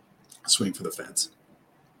swing for the fence.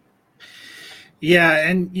 Yeah,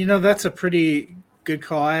 and that's a pretty good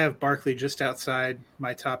call. I have Barkley just outside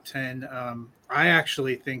my top 10. I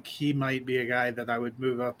actually think he might be a guy that I would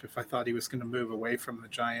move up if I thought he was going to move away from the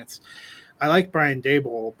Giants. I like Brian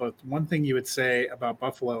Daboll, but one thing you would say about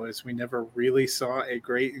Buffalo is we never really saw a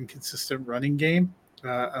great and consistent running game,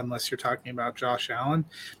 unless you're talking about Josh Allen.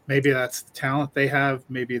 Maybe that's the talent they have.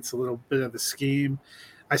 Maybe it's a little bit of the scheme.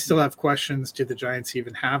 I still have questions. Do the Giants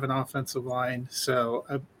even have an offensive line? So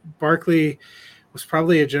Barkley was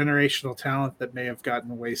probably a generational talent that may have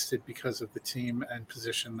gotten wasted because of the team and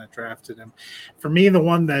position that drafted him. For me, the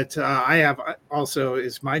one that I have also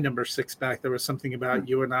is my number 6 back. There was something about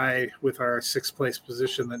you and I with our 6th place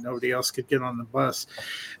position that nobody else could get on the bus,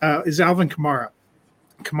 is Alvin Kamara.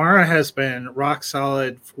 Kamara has been rock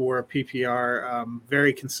solid for PPR,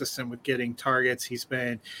 very consistent with getting targets. He's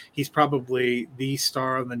probably the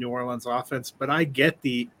star on the New Orleans offense, but I get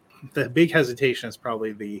the big hesitation is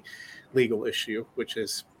probably the legal issue, which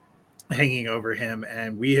is hanging over him.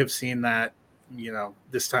 And we have seen that,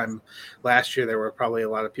 this time last year, there were probably a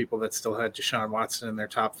lot of people that still had Deshaun Watson in their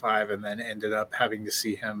top 5 and then ended up having to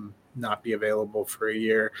see him not be available for a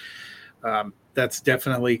year. That's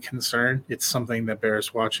definitely a concern. It's something that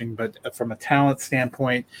bears watching, but from a talent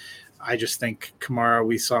standpoint, I just think Kamara,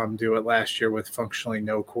 we saw him do it last year with functionally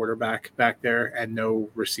no quarterback back there and no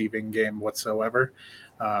receiving game whatsoever.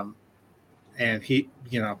 And he,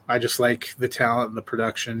 I just like the talent and the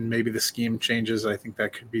production. Maybe the scheme changes. I think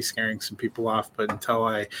that could be scaring some people off. But until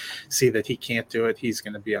I see that he can't do it, he's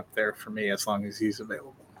going to be up there for me as long as he's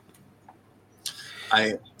available.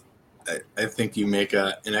 I think you make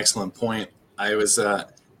an excellent point. I was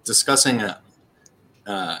discussing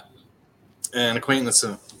an acquaintance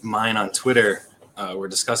of mine on Twitter. We're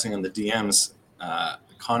discussing in the DMs.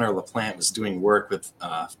 Connor LaPlante was doing work with,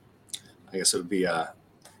 I guess it would be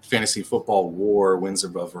Fantasy Football War wins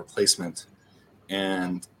above replacement,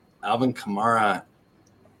 and Alvin Kamara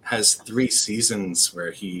has 3 seasons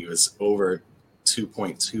where he was over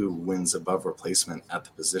 2.2 wins above replacement at the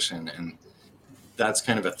position, and that's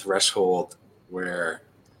kind of a threshold where,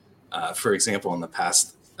 for example, in the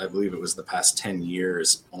past, I believe it was the past 10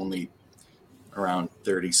 years, only around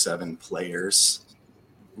 37 players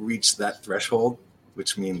reached that threshold,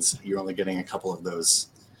 which means you're only getting a couple of those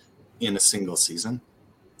in a single season.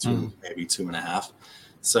 Maybe 2.5.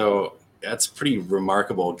 So that's pretty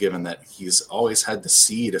remarkable given that he's always had to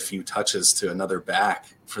cede a few touches to another back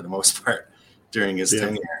for the most part during his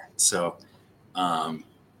tenure. So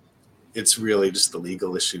it's really just the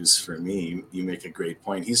legal issues for me. You make a great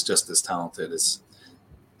point. He's just as talented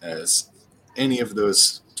as any of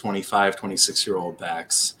those 25, 26-year-old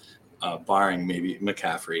backs, barring maybe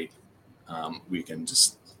McCaffrey. We can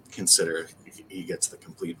just consider he gets the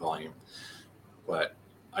complete volume. But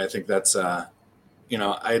I think that's, I'd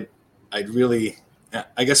really,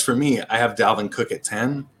 I guess for me, I have Dalvin Cook at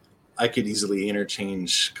 10. I could easily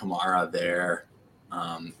interchange Kamara there.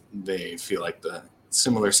 They feel like the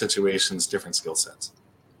similar situations, different skill sets.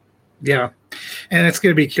 Yeah. And it's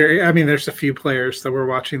going to be curious. I mean, there's a few players that we're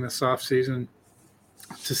watching this offseason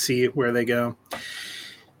to see where they go.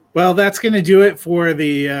 Well, that's going to do it for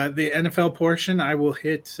the NFL portion. I will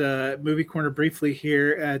hit Movie Corner briefly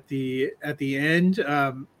here at the end.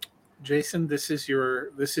 Jason, this is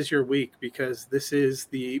your week because this is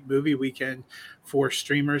the movie weekend for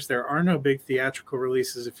streamers. There are no big theatrical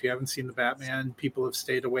releases. If you haven't seen The Batman, people have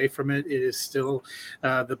stayed away from it. It is still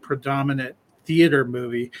the predominant theater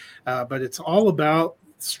movie, but it's all about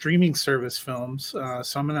streaming service films. So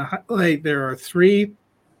I'm going to highlight, there are three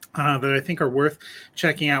that I think are worth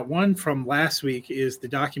checking out. One from last week is the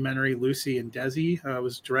documentary Lucy and Desi. It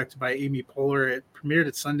was directed by Amy Poehler. It premiered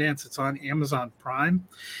at Sundance. It's on Amazon Prime.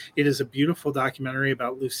 It is a beautiful documentary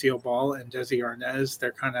about Lucille Ball and Desi Arnaz,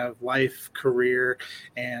 their kind of life, career,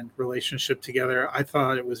 and relationship together. I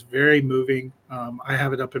thought it was very moving. I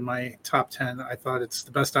have it up in my top 10. I thought it's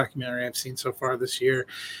the best documentary I've seen so far this year.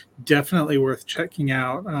 Definitely worth checking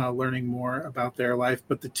out, learning more about their life.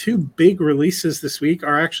 But the two big releases this week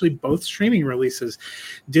are actually both streaming releases.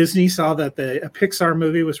 Disney saw that a Pixar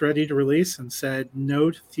movie was ready to release and said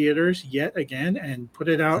no to theaters yet again, and put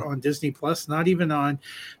it out on Disney Plus, not even on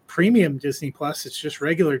premium Disney Plus. It's just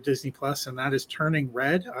regular Disney Plus, and that is Turning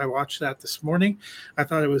Red. I watched that this morning. I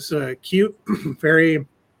thought it was cute, very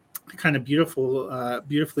kind of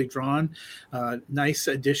beautifully drawn, nice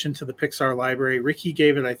addition to the Pixar library. Ricky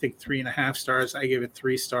gave it, I think, 3.5 stars. I gave it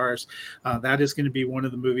 3 stars. That is going to be one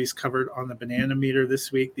of the movies covered on the Banana Meter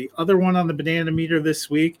this week. The other one on the Banana Meter this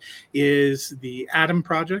week is The Adam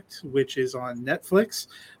Project, which is on Netflix.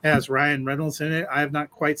 It has Ryan Reynolds in it. I have not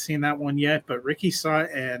quite seen that one yet, but Ricky saw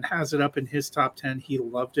it and has it up in his top 10. He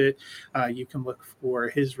loved it. You can look for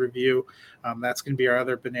his review. That's going to be our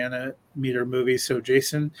other Banana Meter movie. So,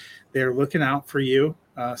 Jason, they're looking out for you,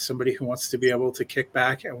 somebody who wants to be able to kick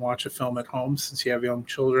back and watch a film at home since you have young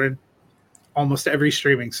children. Almost every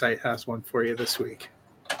streaming site has one for you this week.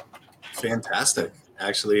 Fantastic.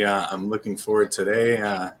 Actually, I'm looking forward today.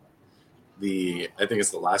 I think it's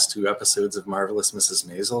the last 2 episodes of Marvelous Mrs.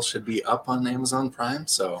 Maisel should be up on Amazon Prime.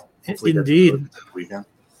 So hopefully indeed, weekend.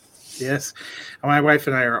 Yes. My wife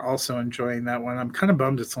and I are also enjoying that one. I'm kind of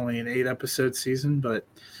bummed it's only an 8-episode season, but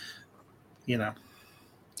you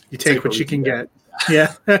take what you can get.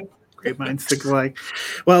 Yeah. Great minds think alike.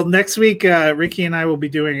 Well, next week, Ricky and I will be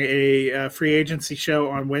doing a free agency show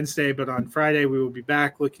on Wednesday, but on Friday we will be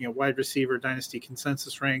back looking at wide receiver dynasty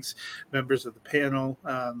consensus ranks. Members of the panel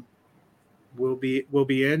will be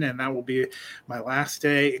in, and that will be my last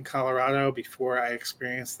day in Colorado before I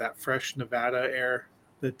experience that fresh Nevada air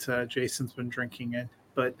that Jason's been drinking in.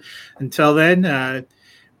 But until then,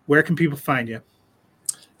 where can people find you?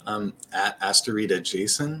 At Asterita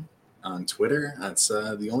Jason on Twitter. That's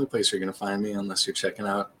the only place you're going to find me unless you're checking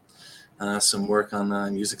out some work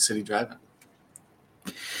on Music City Drive-In.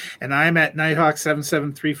 And I'm at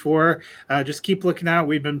Nighthawk7734. Just keep looking out.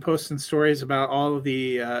 We've been posting stories about all of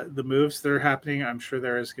the moves that are happening. I'm sure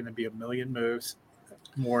there is going to be a million moves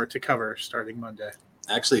more to cover starting Monday.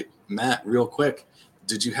 Actually, Matt, real quick,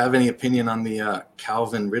 did you have any opinion on the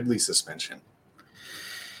Calvin Ridley suspension?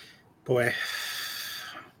 Boy,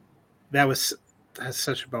 that's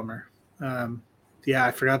such a bummer. Yeah,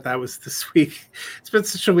 I forgot that was this week. It's been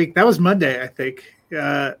such a week. That was Monday, I think.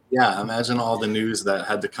 Yeah, imagine all the news that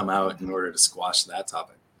had to come out in order to squash that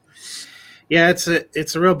topic. Yeah, it's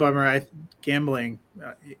a real bummer. Gambling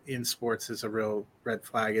in sports is a real red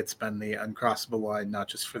flag. It's been the uncrossable line, not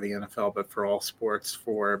just for the NFL, but for all sports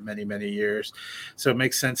for many, many years. So it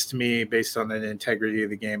makes sense to me based on the integrity of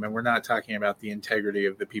the game. And we're not talking about the integrity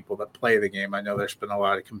of the people that play the game. I know there's been a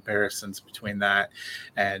lot of comparisons between that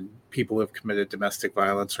and people who have committed domestic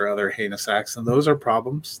violence or other heinous acts. And those are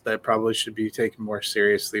problems that probably should be taken more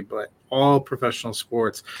seriously. But all professional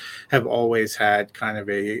sports have always had kind of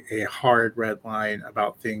a hard red line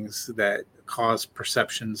about things that cause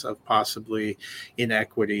perceptions of possibly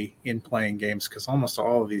inequity in playing games, because almost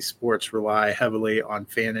all of these sports rely heavily on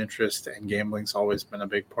fan interest, and gambling's always been a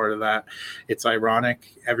big part of that. It's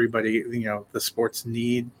ironic. Everybody, the sports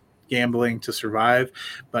need gambling to survive,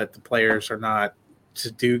 but the players are not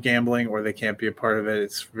to do gambling, or they can't be a part of it.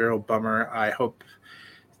 It's a real bummer. I hope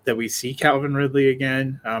that we see Calvin Ridley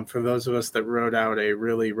again. For those of us that rode out a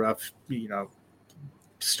really rough,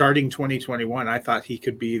 starting 2021, I thought he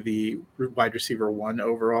could be the wide receiver 1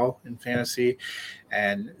 overall in fantasy.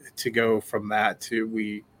 And to go from that to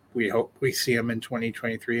we hope we see him in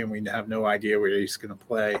 2023 and we have no idea where he's going to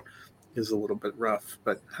play is a little bit rough.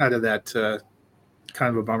 But how did that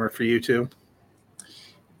kind of a bummer for you too?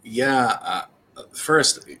 Yeah.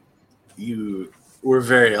 First, you were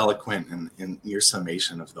very eloquent in your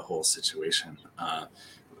summation of the whole situation,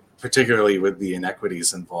 particularly with the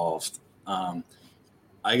inequities involved.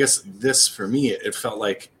 I guess this, for me, it felt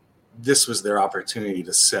like this was their opportunity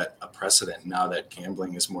to set a precedent now that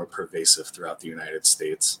gambling is more pervasive throughout the United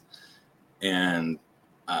States. And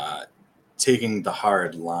taking the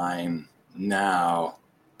hard line now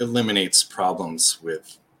eliminates problems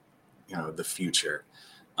with, the future.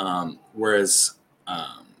 Whereas,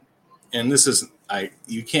 and this is,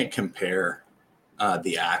 you can't compare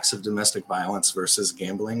the acts of domestic violence versus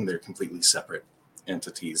gambling. They're completely separate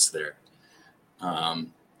entities there.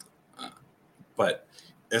 But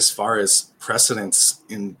as far as precedents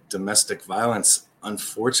in domestic violence,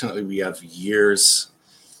 unfortunately, we have years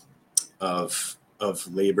of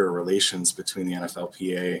labor relations between the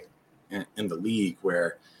NFLPA and the league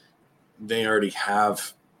where they already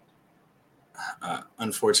have,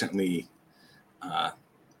 unfortunately,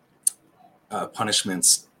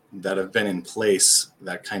 punishments that have been in place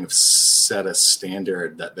that kind of set a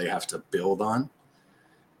standard that they have to build on.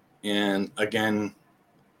 And again,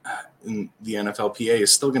 the NFLPA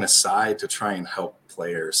is still going to side to try and help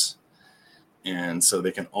players. And so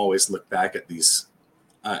they can always look back at these,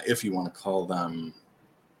 if you want to call them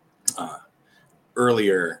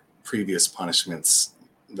earlier previous punishments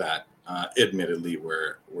that admittedly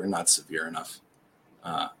were not severe enough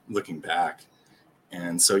looking back.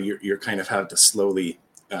 And so you're kind of have to slowly,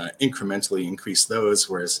 incrementally increase those,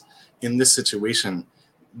 whereas in this situation,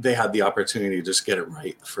 they had the opportunity to just get it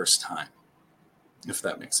right the first time, if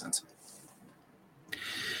that makes sense.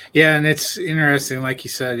 Yeah, and it's interesting, like you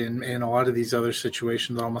said, in a lot of these other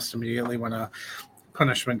situations, almost immediately when a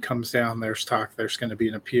punishment comes down, there's talk there's going to be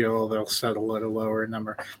an appeal, they'll settle at a lower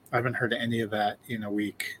number. I haven't heard any of that in a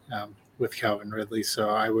week with Calvin Ridley.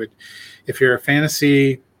 So I would, if you're a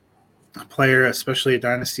fantasy player, especially a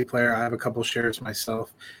dynasty player, I have a couple shares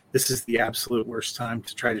myself, this is the absolute worst time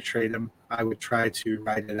to try to trade him. I would try to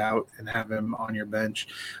ride it out and have him on your bench.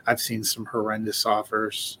 I've seen some horrendous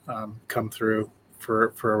offers come through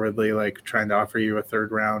for Ridley, like trying to offer you a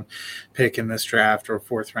 3rd round pick in this draft or a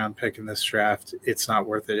 4th round pick in this draft. It's not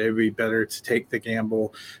worth it. It would be better to take the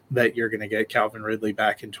gamble that you're going to get Calvin Ridley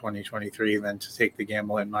back in 2023 than to take the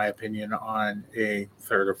gamble, in my opinion, on a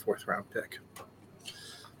 3rd or 4th round pick.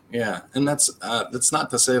 Yeah, and that's not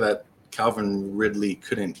to say that Calvin Ridley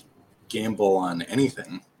couldn't gamble on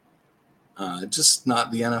anything, just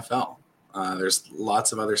not the NFL. There's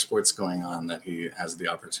lots of other sports going on that he has the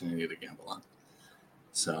opportunity to gamble on.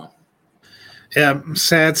 So, yeah,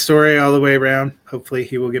 sad story all the way around. Hopefully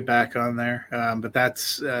he will get back on there. But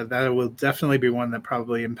that will definitely be one that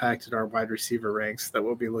probably impacted our wide receiver ranks that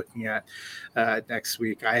we'll be looking at next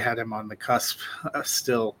week. I had him on the cusp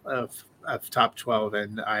still of top 12,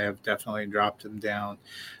 and I have definitely dropped him down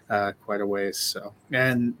quite a ways. So,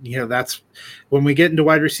 and that's when we get into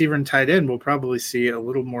wide receiver and tight end, we'll probably see a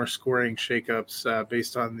little more scoring shakeups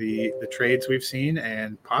based on the trades we've seen,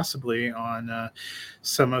 and possibly on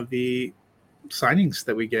some of the signings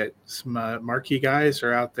that we get. Some marquee guys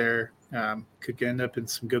are out there, could end up in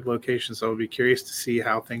some good locations. So I'll be curious to see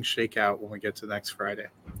how things shake out when we get to next Friday.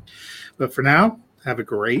 But for now, have a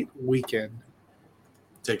great weekend.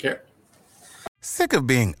 Take care. Sick of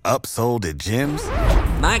being upsold at gyms?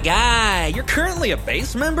 My guy, you're currently a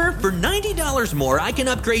base member? For $90 more, I can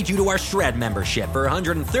upgrade you to our Shred membership. For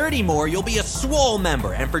 $130 more, you'll be a Swole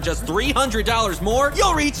member. And for just $300 more,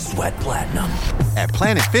 you'll reach Sweat Platinum. At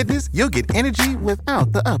Planet Fitness, you'll get energy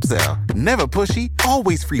without the upsell. Never pushy,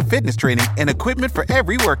 always free fitness training and equipment for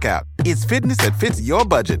every workout. It's fitness that fits your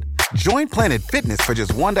budget. Join Planet Fitness for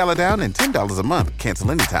just $1 down and $10 a month. Cancel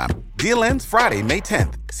anytime. Deal ends Friday, May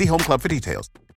 10th. See Home Club for details.